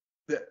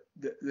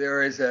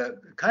 There is a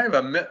kind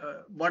of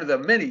one of the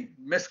many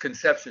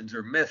misconceptions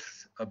or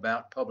myths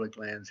about public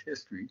lands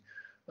history.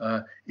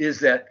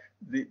 Is that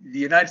the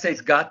United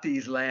States got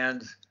these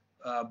lands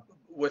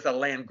with a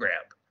land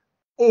grab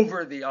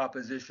over the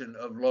opposition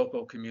of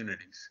local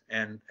communities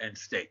and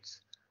states.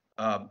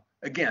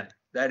 Again,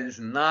 that is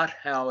not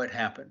how it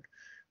happened.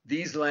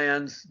 These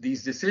lands,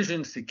 these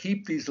decisions to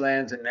keep these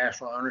lands in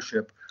national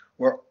ownership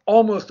were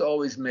almost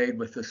always made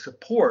with the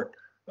support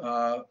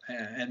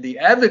and the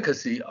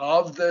advocacy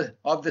of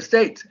the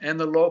states and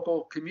the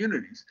local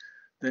communities.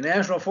 The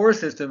national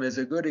forest system is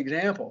a good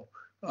example.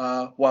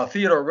 While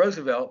Theodore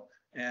Roosevelt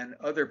and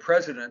other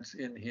presidents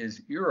in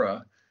his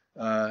era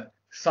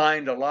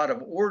signed a lot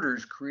of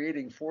orders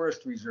creating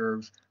forest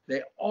reserves,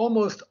 they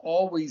almost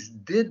always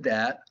did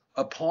that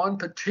upon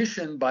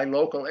petition by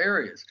local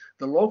areas.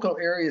 The local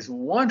areas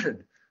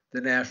wanted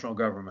the national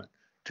government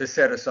to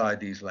set aside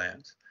these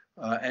lands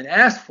and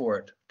asked for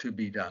it to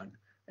be done.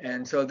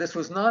 And so this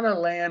was not a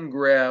land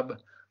grab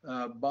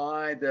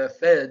by the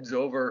feds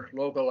over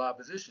local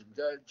opposition,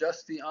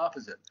 just the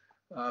opposite.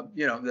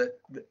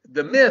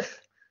 The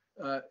myth,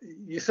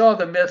 you saw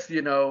the myth,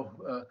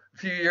 a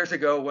few years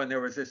ago when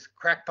there was this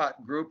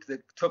crackpot group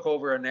that took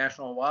over a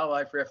national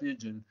wildlife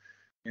refuge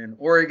in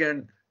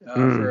Oregon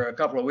for a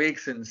couple of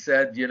weeks and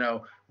said,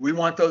 we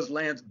want those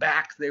lands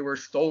back. They were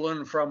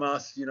stolen from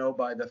us,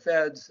 by the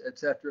feds,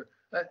 etc.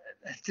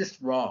 That's just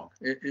wrong.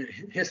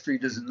 History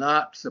does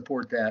not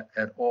support that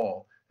at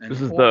all. And this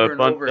is over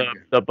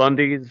the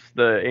Bundys,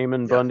 the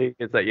Amon Bundy.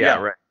 Is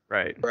that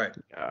right?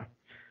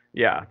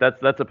 Yeah,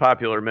 that's a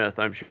popular myth,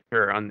 I'm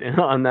sure,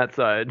 on that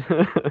side.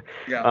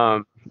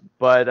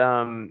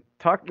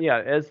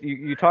 As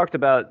you talked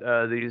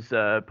about these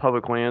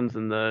public lands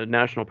and the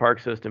national park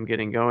system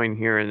getting going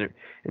here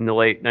in the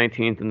late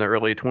 19th and the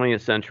early 20th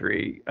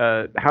century.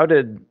 How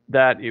did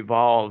that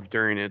evolve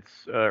during its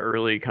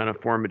early kind of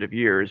formative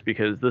years?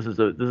 Because this is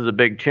a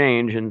big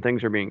change and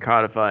things are being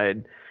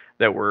codified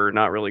that were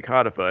not really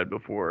codified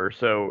before.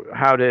 So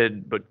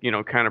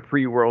kind of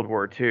pre-World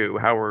War II,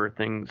 how were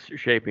things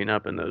shaping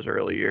up in those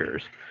early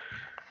years?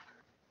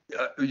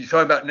 Are you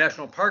talking about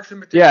national parks in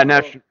particular?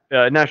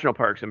 Yeah, national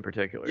parks in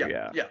particular,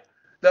 yeah.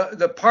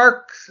 The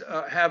parks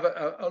have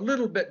a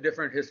little bit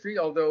different history,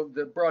 although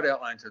the broad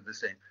outlines are the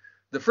same.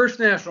 The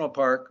first national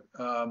park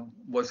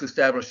was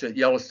established at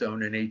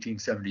Yellowstone in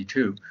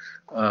 1872.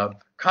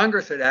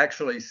 Congress had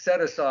actually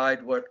set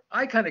aside what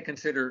I kind of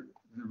consider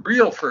the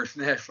real first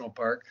national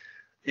park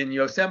in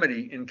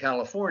Yosemite in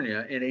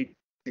California in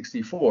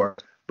 1864.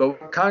 But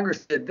what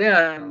Congress did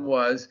then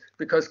was,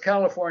 because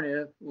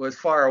California was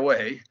far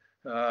away,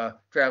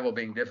 travel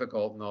being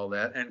difficult and all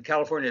that, and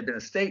California had been a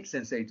state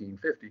since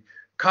 1850,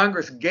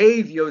 Congress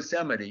gave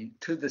Yosemite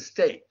to the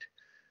state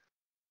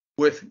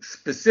with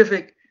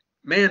specific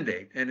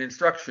mandate and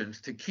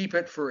instructions to keep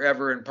it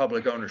forever in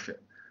public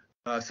ownership.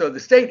 So the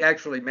state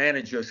actually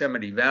managed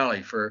Yosemite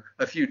Valley for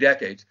a few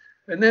decades.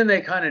 And then they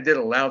kind of did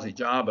a lousy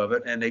job of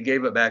it, and they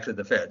gave it back to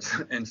the feds.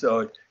 And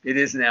so it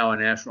is now a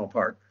national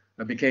park.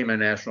 It became a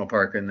national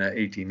park in the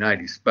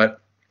 1890s. But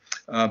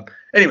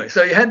anyway,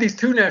 so you had these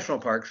two national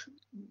parks,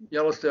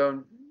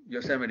 Yellowstone,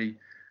 Yosemite.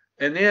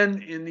 And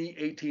then in the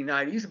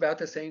 1890s, about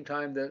the same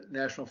time the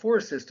National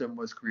Forest System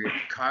was created,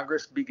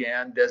 Congress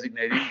began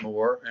designating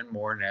more and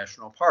more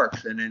national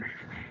parks. And in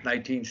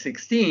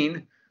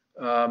 1916,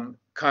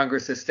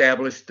 Congress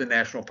established the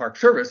National Park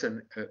Service,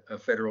 a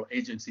federal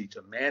agency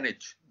to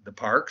manage the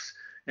parks,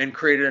 and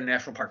created a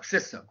national park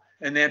system,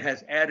 and then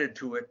has added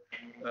to it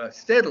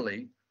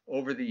steadily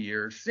over the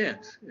years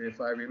since.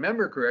 If I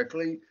remember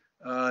correctly,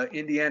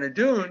 Indiana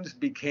Dunes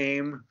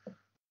became,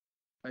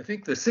 I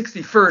think, the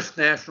 61st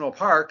national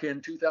park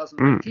in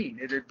 2019.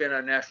 It had been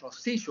a national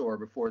seashore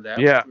before that,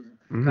 which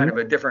was kind of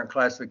a different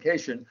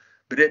classification,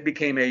 but it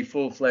became a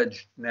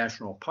full-fledged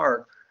national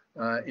park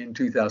in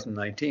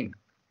 2019.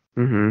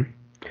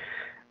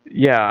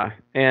 Yeah,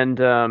 and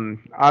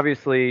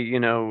obviously,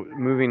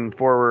 moving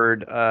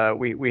forward,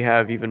 we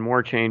have even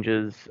more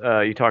changes.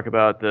 You talk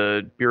about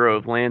the Bureau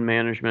of Land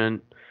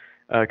Management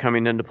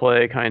coming into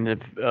play kind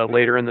of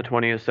later in the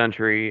 20th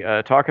century.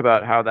 Talk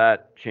about how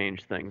that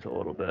changed things a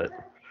little bit.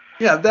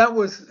 Yeah, that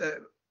was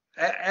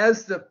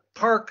as the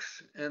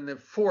parks and the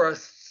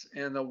forests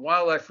and the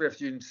wildlife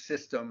refuge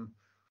system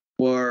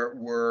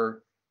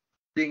were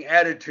being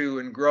added to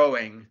and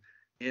growing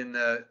in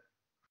the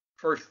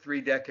first 3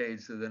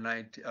 decades of the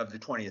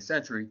 20th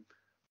century,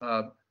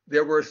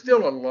 there were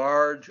still a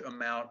large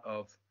amount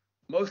of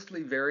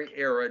mostly very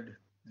arid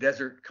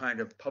desert kind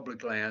of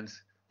public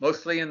lands,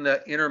 mostly in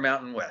the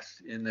Intermountain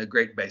West, in the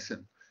Great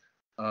Basin,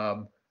 a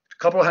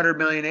couple 100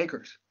 million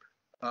acres.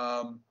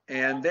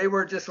 And they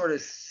were just sort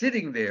of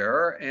sitting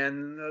there,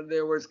 and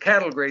there was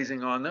cattle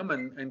grazing on them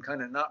and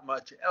kind of not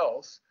much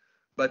else,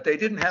 but they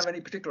didn't have any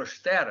particular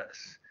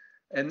status.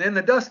 And then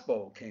the Dust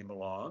Bowl came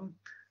along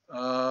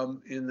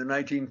in the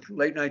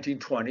late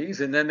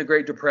 1920s, and then the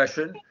Great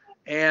Depression,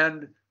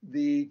 and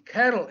the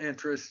cattle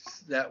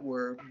interests that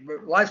were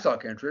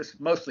livestock interests,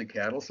 mostly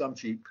cattle, some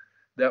sheep,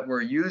 that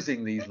were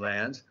using these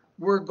lands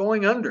were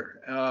going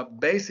under,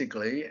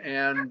 basically.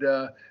 And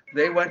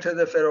they went to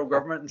the federal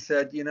government and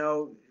said,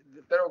 the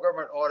federal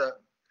government ought to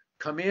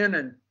come in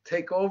and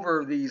take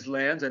over these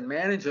lands and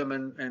manage them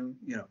and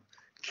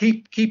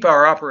keep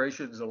our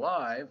operations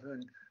alive.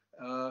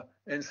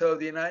 And so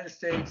the United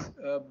States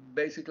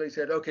basically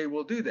said, okay,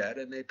 we'll do that.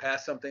 And they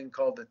passed something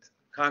called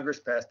Congress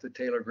passed the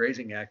Taylor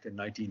Grazing Act in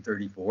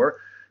 1934.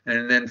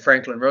 And then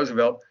Franklin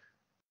Roosevelt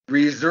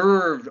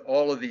reserved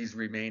all of these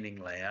remaining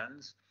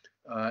lands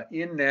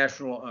in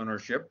national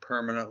ownership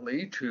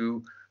permanently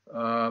to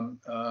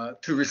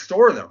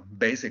restore them,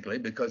 basically,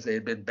 because they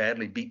had been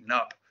badly beaten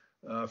up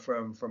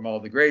from all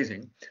the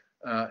grazing.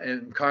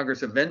 And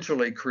Congress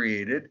eventually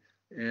created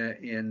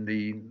in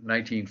the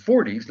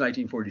 1940s,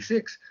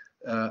 1946,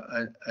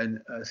 a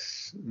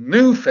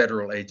new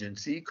federal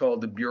agency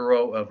called the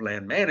Bureau of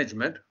Land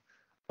Management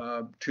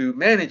to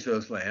manage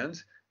those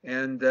lands.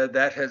 And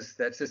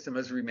that system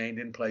has remained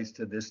in place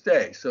to this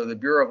day. So the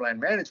Bureau of Land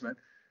Management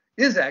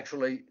is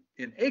actually,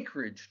 in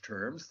acreage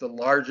terms, the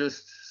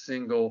largest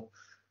single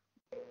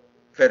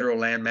federal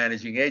land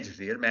managing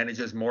agency. It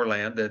manages more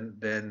land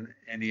than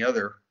any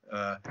other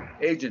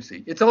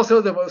agency. It's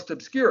also the most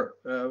obscure.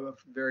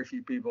 Very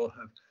few people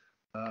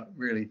have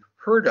really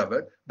heard of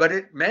it, but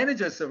it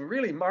manages some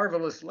really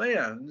marvelous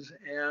lands.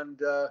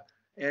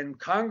 And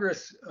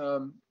Congress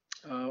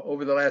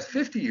over the last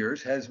 50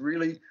 years has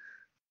really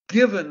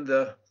given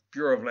the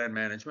Bureau of Land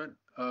Management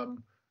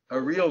a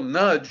real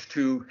nudge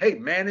to, hey,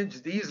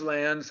 manage these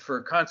lands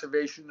for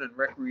conservation and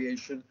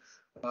recreation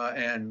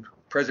and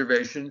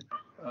preservation,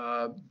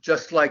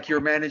 just like you're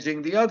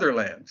managing the other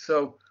lands.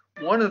 So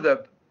one of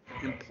the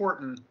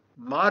important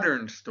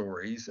modern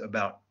stories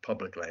about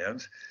public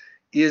lands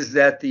is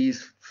that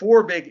these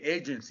four big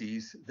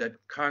agencies that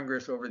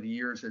Congress over the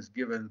years has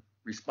given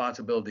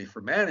responsibility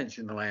for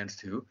managing the lands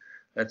to,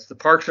 that's the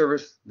Park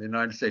Service, the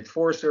United States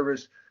Forest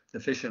Service, the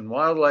Fish and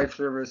Wildlife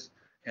Service,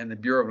 and the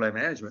Bureau of Land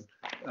Management,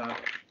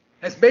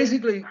 has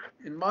basically,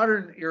 in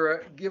modern era,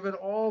 given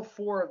all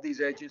four of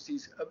these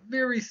agencies a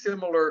very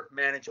similar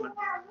management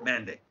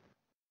mandate.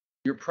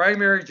 Your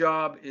primary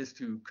job is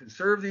to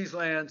conserve these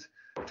lands,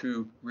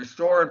 to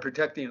restore and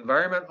protect the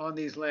environment on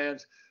these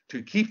lands,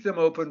 to keep them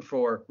open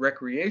for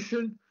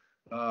recreation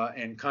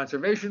and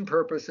conservation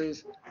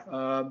purposes,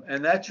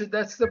 and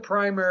that's the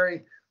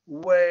primary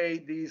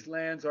way these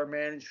lands are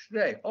managed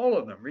today, all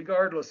of them,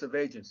 regardless of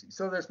agency.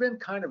 So there's been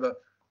kind of a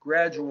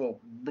gradual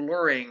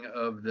blurring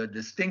of the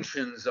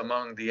distinctions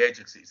among the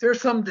agencies. There are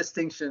some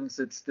distinctions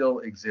that still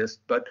exist,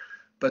 but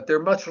they're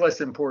much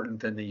less important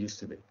than they used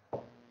to be.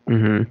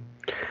 Mm-hmm.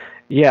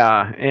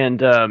 Yeah,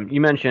 and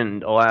you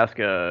mentioned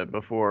Alaska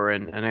before,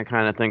 and I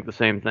kind of think the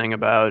same thing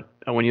about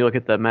when you look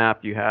at the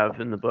map you have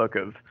in the book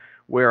of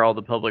where all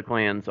the public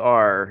lands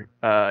are.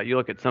 You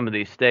look at some of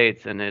these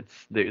states, and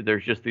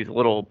there's just these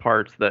little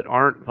parts that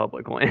aren't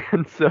public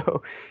land.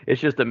 So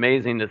it's just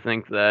amazing to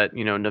think that,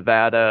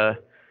 Nevada.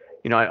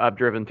 I've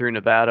driven through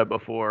Nevada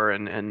before,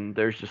 and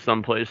there's just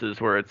some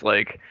places where it's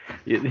like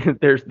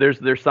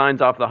there's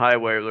signs off the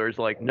highway where there's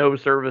like no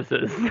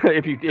services.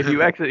 if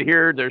you exit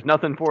here, there's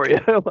nothing for you.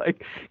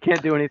 Like,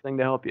 can't do anything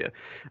to help you.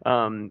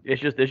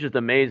 It's just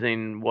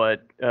amazing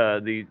what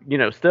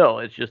still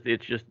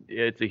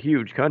it's a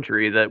huge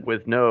country that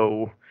with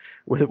no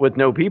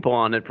people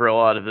on it for a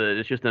lot of it.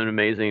 It's just an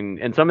amazing,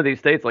 and some of these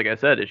states, like I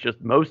said, it's just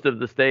most of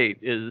the state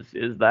is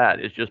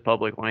it's just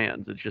public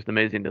lands. It's just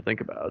amazing to think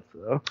about.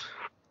 So.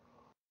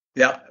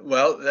 Yeah,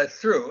 well,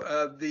 that's true.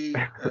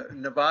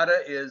 Nevada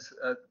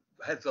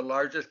has the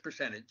largest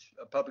percentage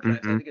of public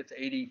lands. I think it's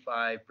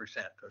 85%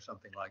 or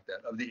something like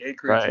that of the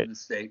acreage in the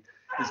state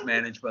is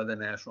managed by the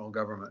national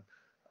government.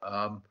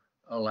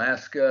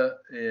 Alaska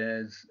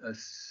is a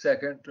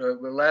second.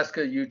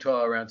 Alaska,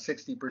 Utah, around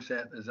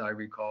 60%, as I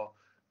recall.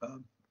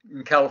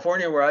 In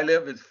California, where I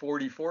live, it's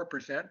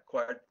 44%,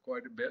 quite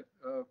a bit.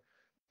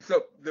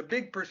 So the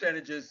big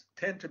percentages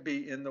tend to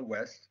be in the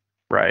West.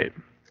 Right.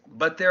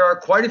 But there are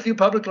quite a few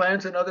public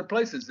lands in other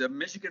places.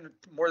 Michigan,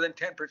 more than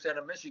 10%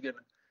 of Michigan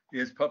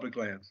is public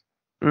lands.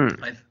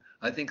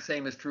 I think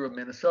same is true of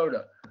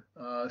Minnesota.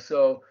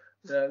 So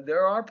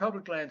there are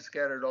public lands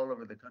scattered all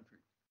over the country.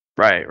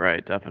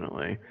 Right,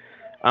 definitely.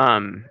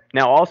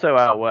 Now, also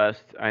out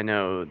west, I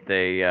know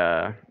they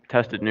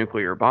tested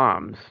nuclear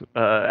bombs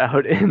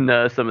out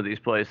in some of these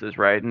places,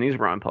 right? And these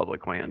were on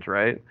public lands,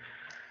 right?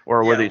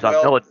 Or were these on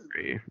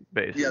military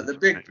bases? Yeah,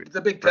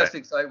 the big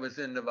testing site was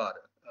in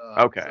Nevada.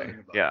 Okay.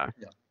 Yeah.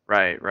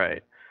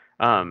 Right.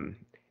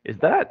 Is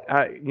that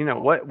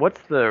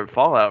what's the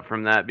fallout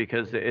from that?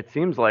 Because it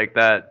seems like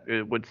that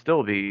it would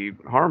still be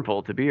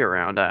harmful to be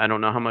around. I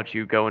don't know how much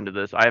you go into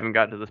this. I haven't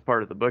got to this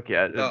part of the book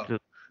yet. No. To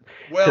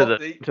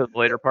the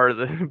later part of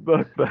the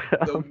book, but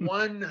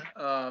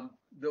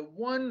the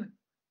one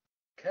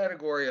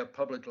category of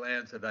public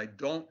lands that I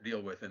don't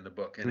deal with in the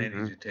book in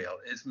any detail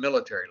is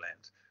military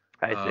lands.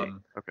 I see.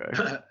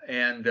 Okay.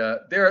 And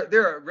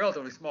they're a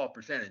relatively small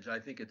percentage. I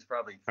think it's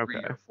probably 3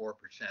 or 4%,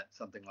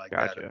 something like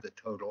that, of the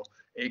total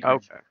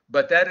acreage. Okay.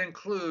 But that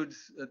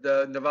includes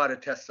the Nevada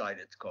test site,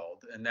 it's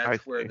called, and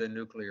that's where the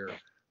nuclear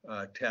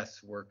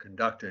tests were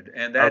conducted,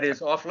 and that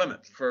is off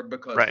limits for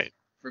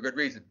good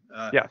reason.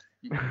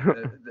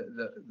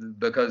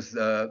 Because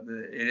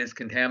it is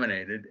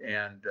contaminated,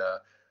 and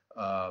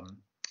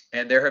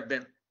there have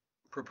been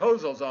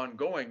proposals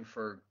ongoing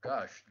for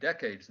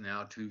decades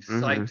now to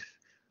cite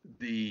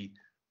a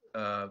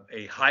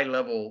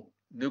high-level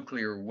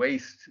nuclear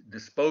waste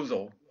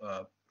disposal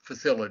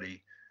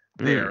facility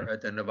there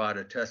at the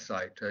Nevada test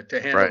site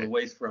to handle the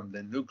waste from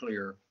the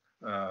nuclear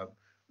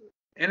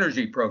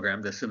energy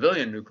program, the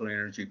civilian nuclear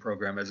energy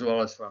program, as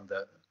well as from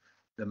the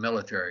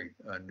military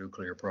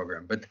nuclear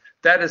program. But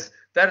that is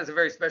a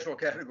very special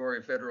category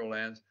of federal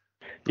lands,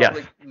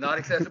 not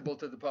accessible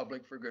to the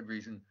public for good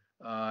reason.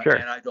 Sure.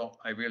 And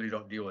I really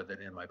don't deal with it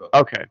in my book.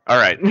 Okay. All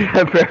right.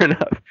 Fair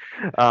enough.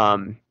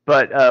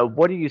 But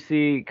what do you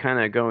see kind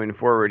of going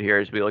forward here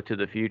as we look to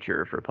the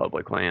future for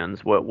public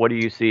lands? What do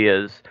you see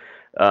as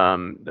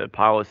the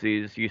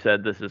policies? You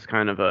said this is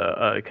kind of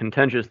a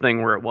contentious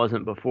thing where it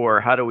wasn't before.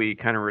 How do we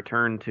kind of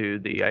return to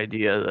the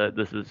idea that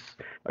this is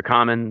a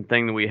common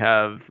thing that we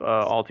have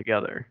all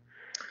together?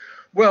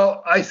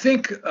 Well, I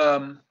think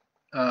the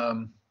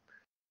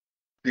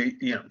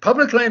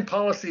public land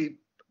policy,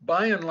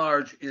 by and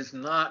large, is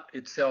not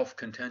itself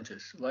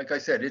contentious. Like I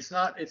said, it's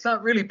not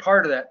really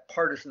part of that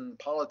partisan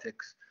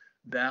politics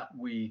that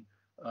we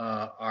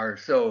are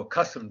so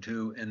accustomed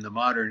to in the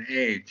modern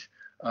age.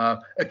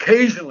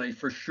 Occasionally,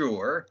 for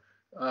sure,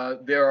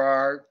 there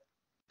are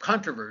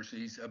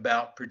controversies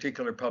about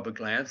particular public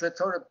lands that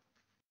sort of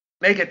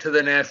make it to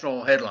the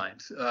national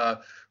headlines.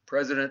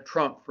 President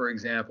Trump, for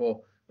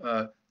example,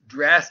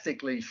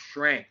 drastically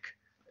shrank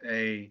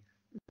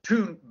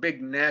two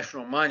big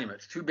national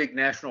monuments, two big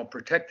national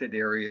protected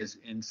areas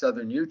in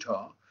southern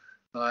Utah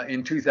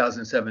in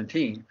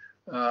 2017.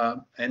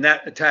 And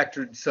that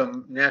attracted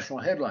some national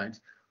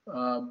headlines.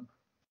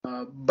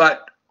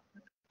 But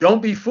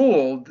don't be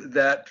fooled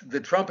that the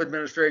Trump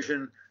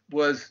administration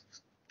was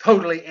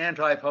totally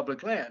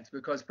anti-public lands,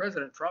 because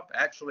President Trump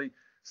actually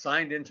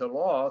signed into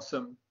law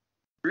some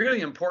really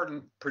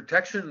important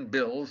protection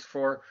bills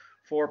for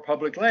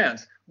public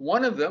lands.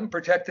 One of them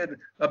protected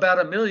about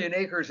 1 million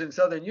acres in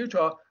southern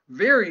Utah,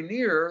 very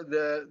near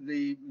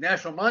the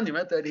national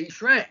monument that he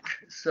shrank.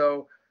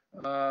 So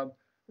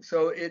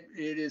it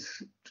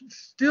is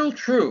still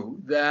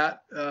true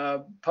that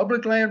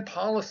public land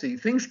policy,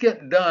 things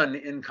get done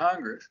in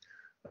Congress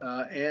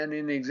and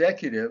in the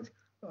executive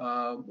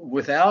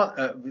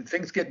without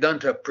things get done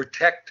to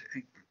protect,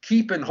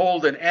 keep and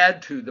hold and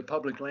add to the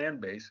public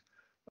land base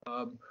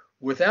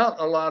without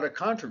a lot of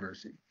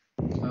controversy.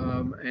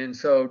 And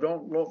so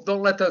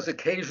don't let those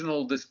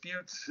occasional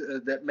disputes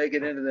that make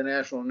it into the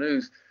national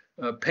news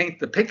paint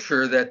the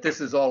picture that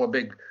this is all a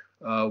big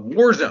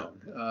war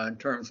zone in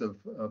terms of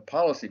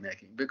policy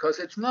making, because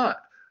it's not.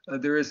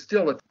 There is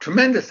still a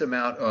tremendous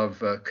amount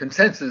of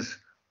consensus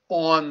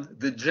on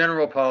the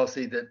general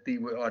policy that we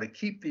ought to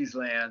keep these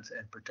lands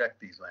and protect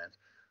these lands.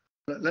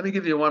 Let me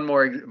give you one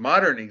more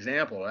modern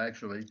example,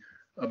 actually.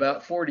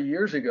 About 40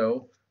 years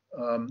ago,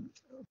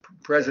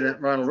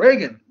 President Ronald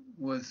Reagan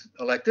was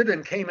elected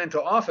and came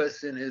into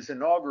office. In his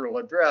inaugural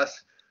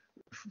address,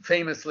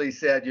 famously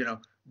said,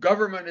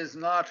 government is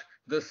not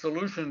the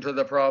solution to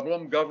the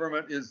problem,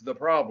 government is the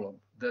problem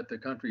that the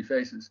country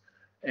faces.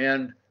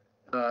 And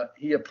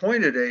he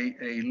appointed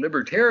a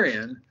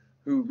libertarian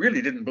who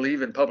really didn't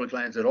believe in public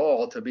lands at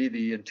all to be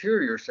the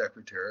Interior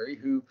Secretary,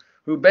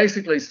 who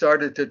basically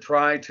started to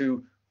try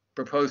to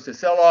propose to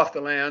sell off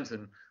the lands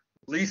and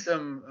lease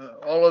them,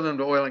 all of them,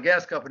 to oil and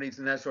gas companies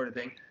and that sort of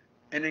thing,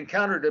 and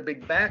encountered a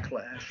big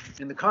backlash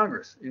in the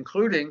Congress,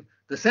 including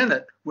the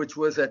Senate, which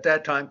was at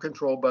that time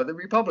controlled by the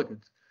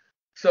Republicans.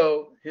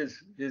 So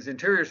his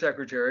Interior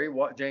Secretary,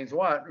 James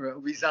Watt,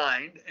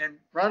 resigned, and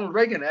Ronald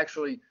Reagan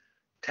actually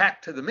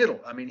tacked to the middle.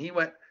 I mean,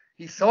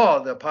 he saw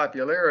the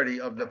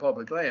popularity of the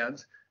public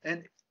lands,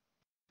 and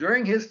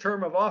during his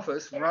term of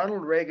office,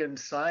 Ronald Reagan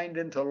signed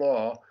into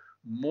law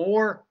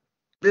more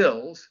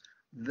bills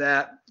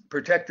that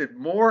protected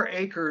more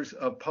acres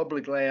of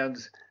public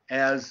lands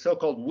as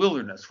so-called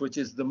wilderness, which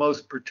is the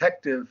most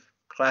protective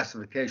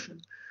classification.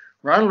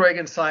 Ronald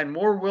Reagan signed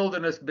more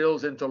wilderness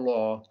bills into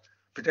law,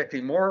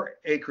 protecting more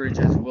acreage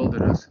as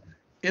wilderness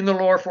in the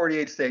lower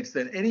 48 states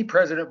than any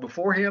president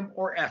before him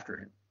or after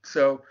him.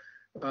 So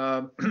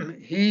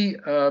he,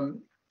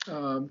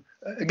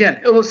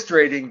 again,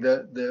 illustrating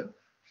the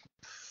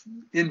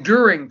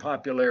enduring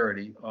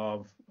popularity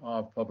of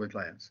public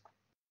lands.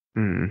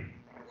 Mm.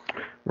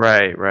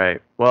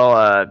 Right.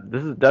 Well,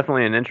 this is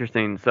definitely an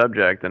interesting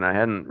subject, and I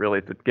hadn't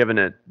really given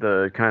it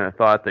the kind of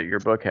thought that your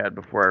book had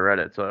before I read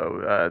it.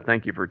 So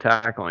thank you for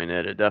tackling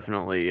it. It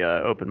definitely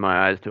opened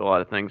my eyes to a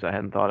lot of things I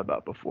hadn't thought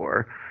about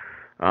before.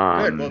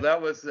 Good. Well, that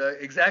was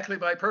exactly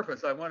my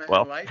purpose. I want to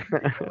enlighten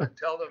people and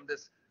tell them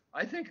this,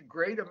 I think,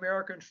 great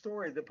American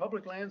story. The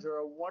public lands are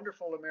a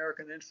wonderful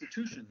American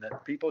institution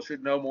that people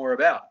should know more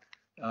about.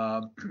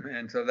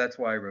 And so that's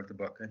why I wrote the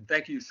book. And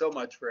thank you so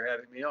much for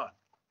having me on.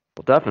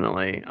 Well,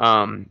 definitely.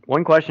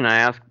 One question I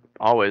ask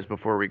always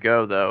before we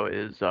go, though,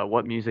 is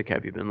what music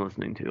have you been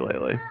listening to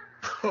lately?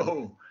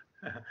 Oh,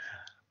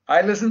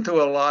 I listen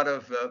to a lot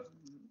of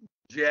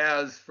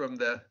jazz from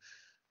the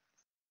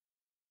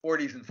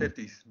 40s and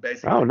 50s,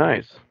 basically. Oh,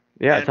 nice.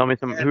 Yeah, and, tell me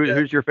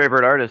who's your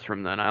favorite artist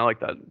from then? I like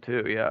that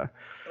too. Yeah.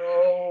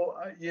 Oh,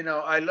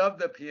 I love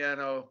the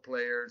piano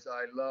players.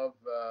 I love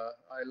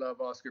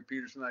Oscar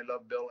Peterson. I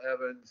love Bill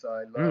Evans.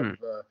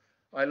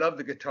 I love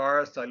the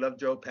guitarist. I love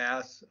Joe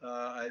Pass.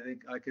 I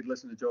think I could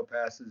listen to Joe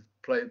Pass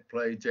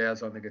play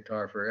jazz on the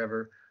guitar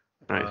forever.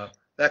 Nice.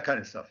 That kind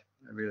of stuff.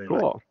 I really cool.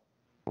 like.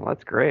 Well,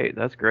 that's great.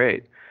 That's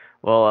great.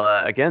 Well,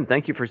 again,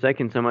 thank you for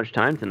taking so much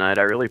time tonight.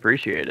 I really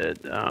appreciate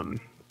it.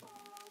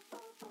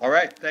 All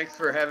right. Thanks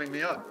for having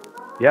me on.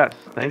 Yes.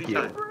 Thank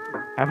Anytime.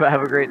 you. Have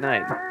a great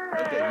night.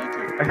 Okay. You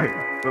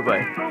too.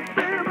 Bye-bye.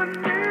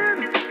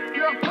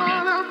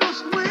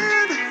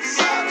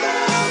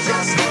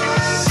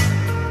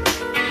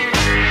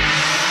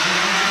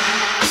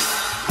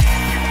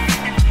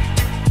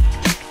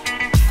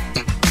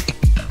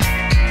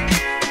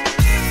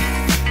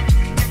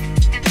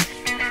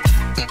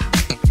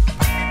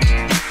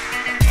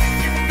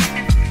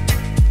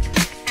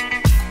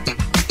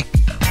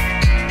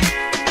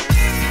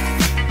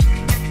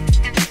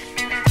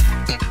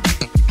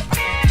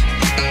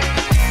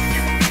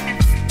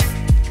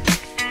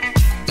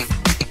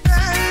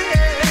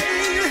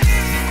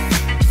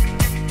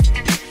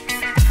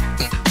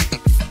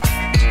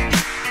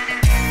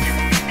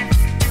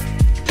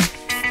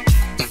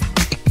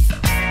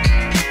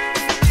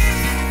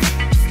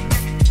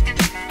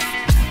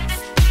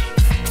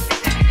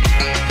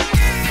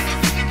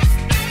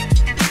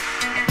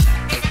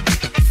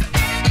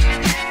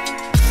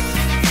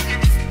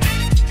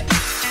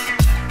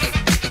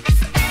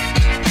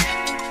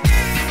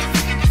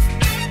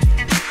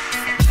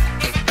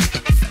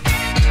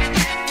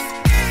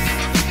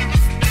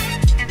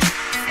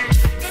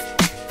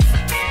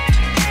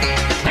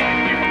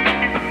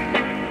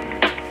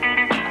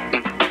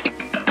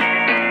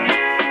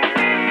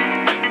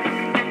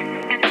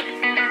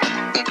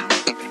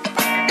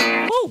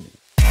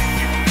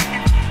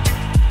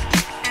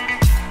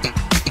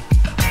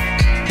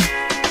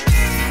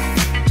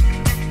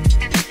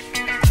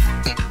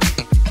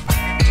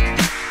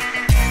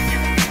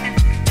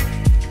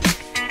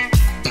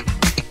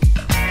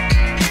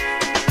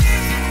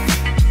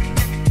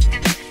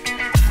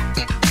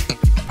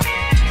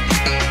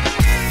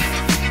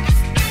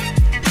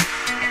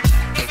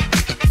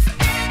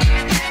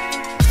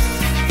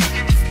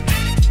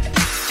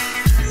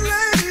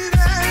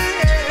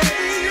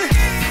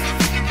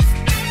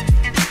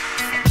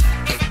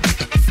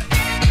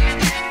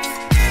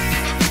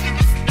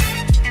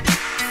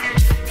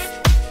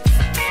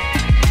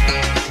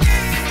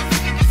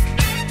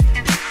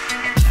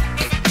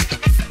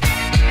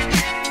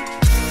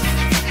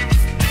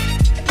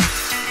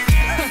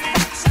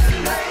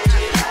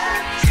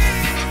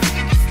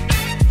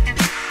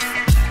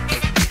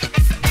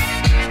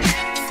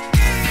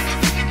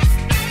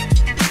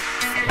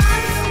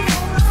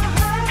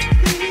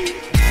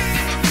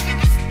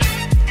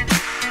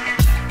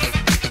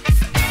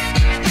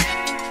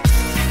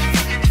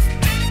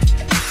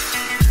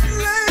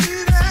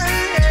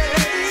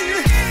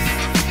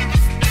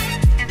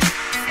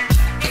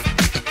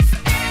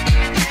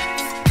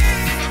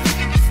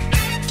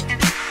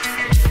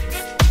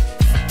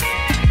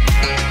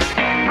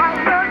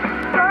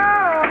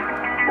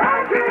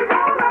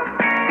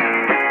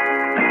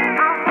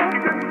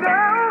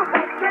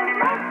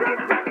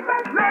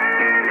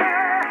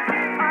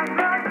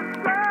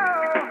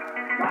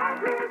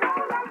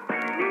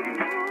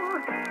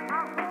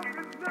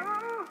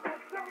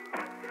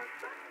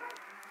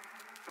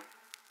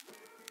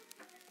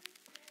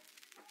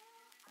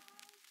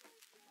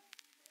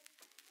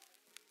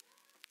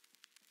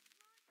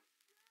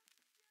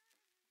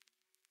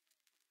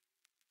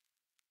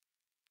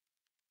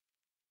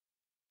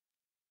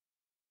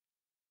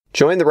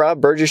 Join the Rob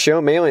Burgess Show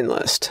mailing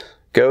list.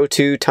 Go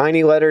to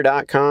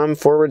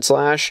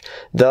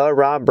tinyletter.com/The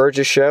Rob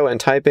Burgess Show and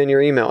type in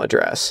your email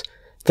address.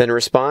 Then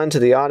respond to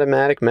the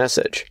automatic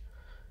message.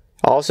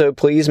 Also,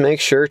 please make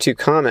sure to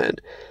comment,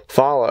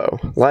 follow,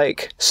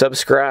 like,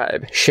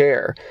 subscribe,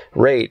 share,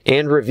 rate,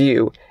 and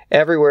review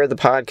everywhere the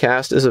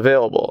podcast is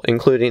available,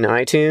 including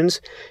iTunes,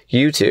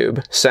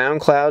 YouTube,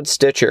 SoundCloud,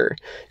 Stitcher,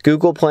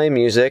 Google Play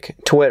Music,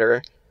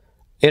 Twitter,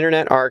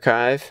 Internet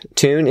Archive,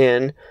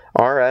 TuneIn,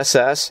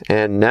 RSS,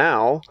 and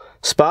now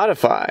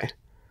Spotify.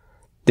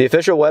 The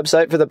official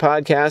website for the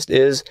podcast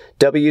is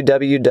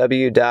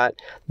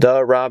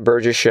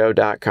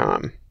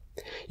www.therobburgessshow.com.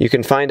 You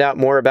can find out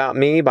more about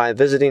me by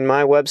visiting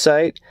my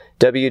website,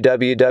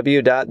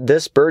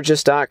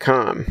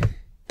 www.thisburgess.com.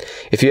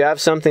 If you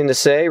have something to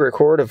say,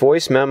 record a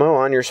voice memo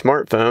on your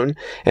smartphone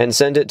and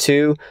send it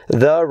to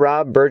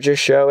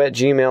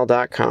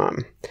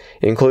therobburgessshow@gmail.com.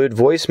 Include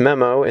voice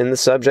memo in the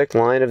subject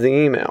line of the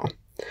email.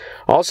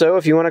 Also,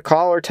 if you want to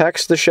call or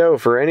text the show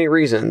for any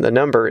reason, the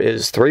number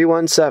is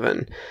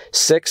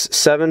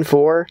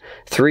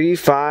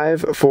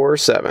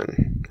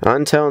 317-674-3547.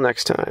 Until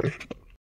next time.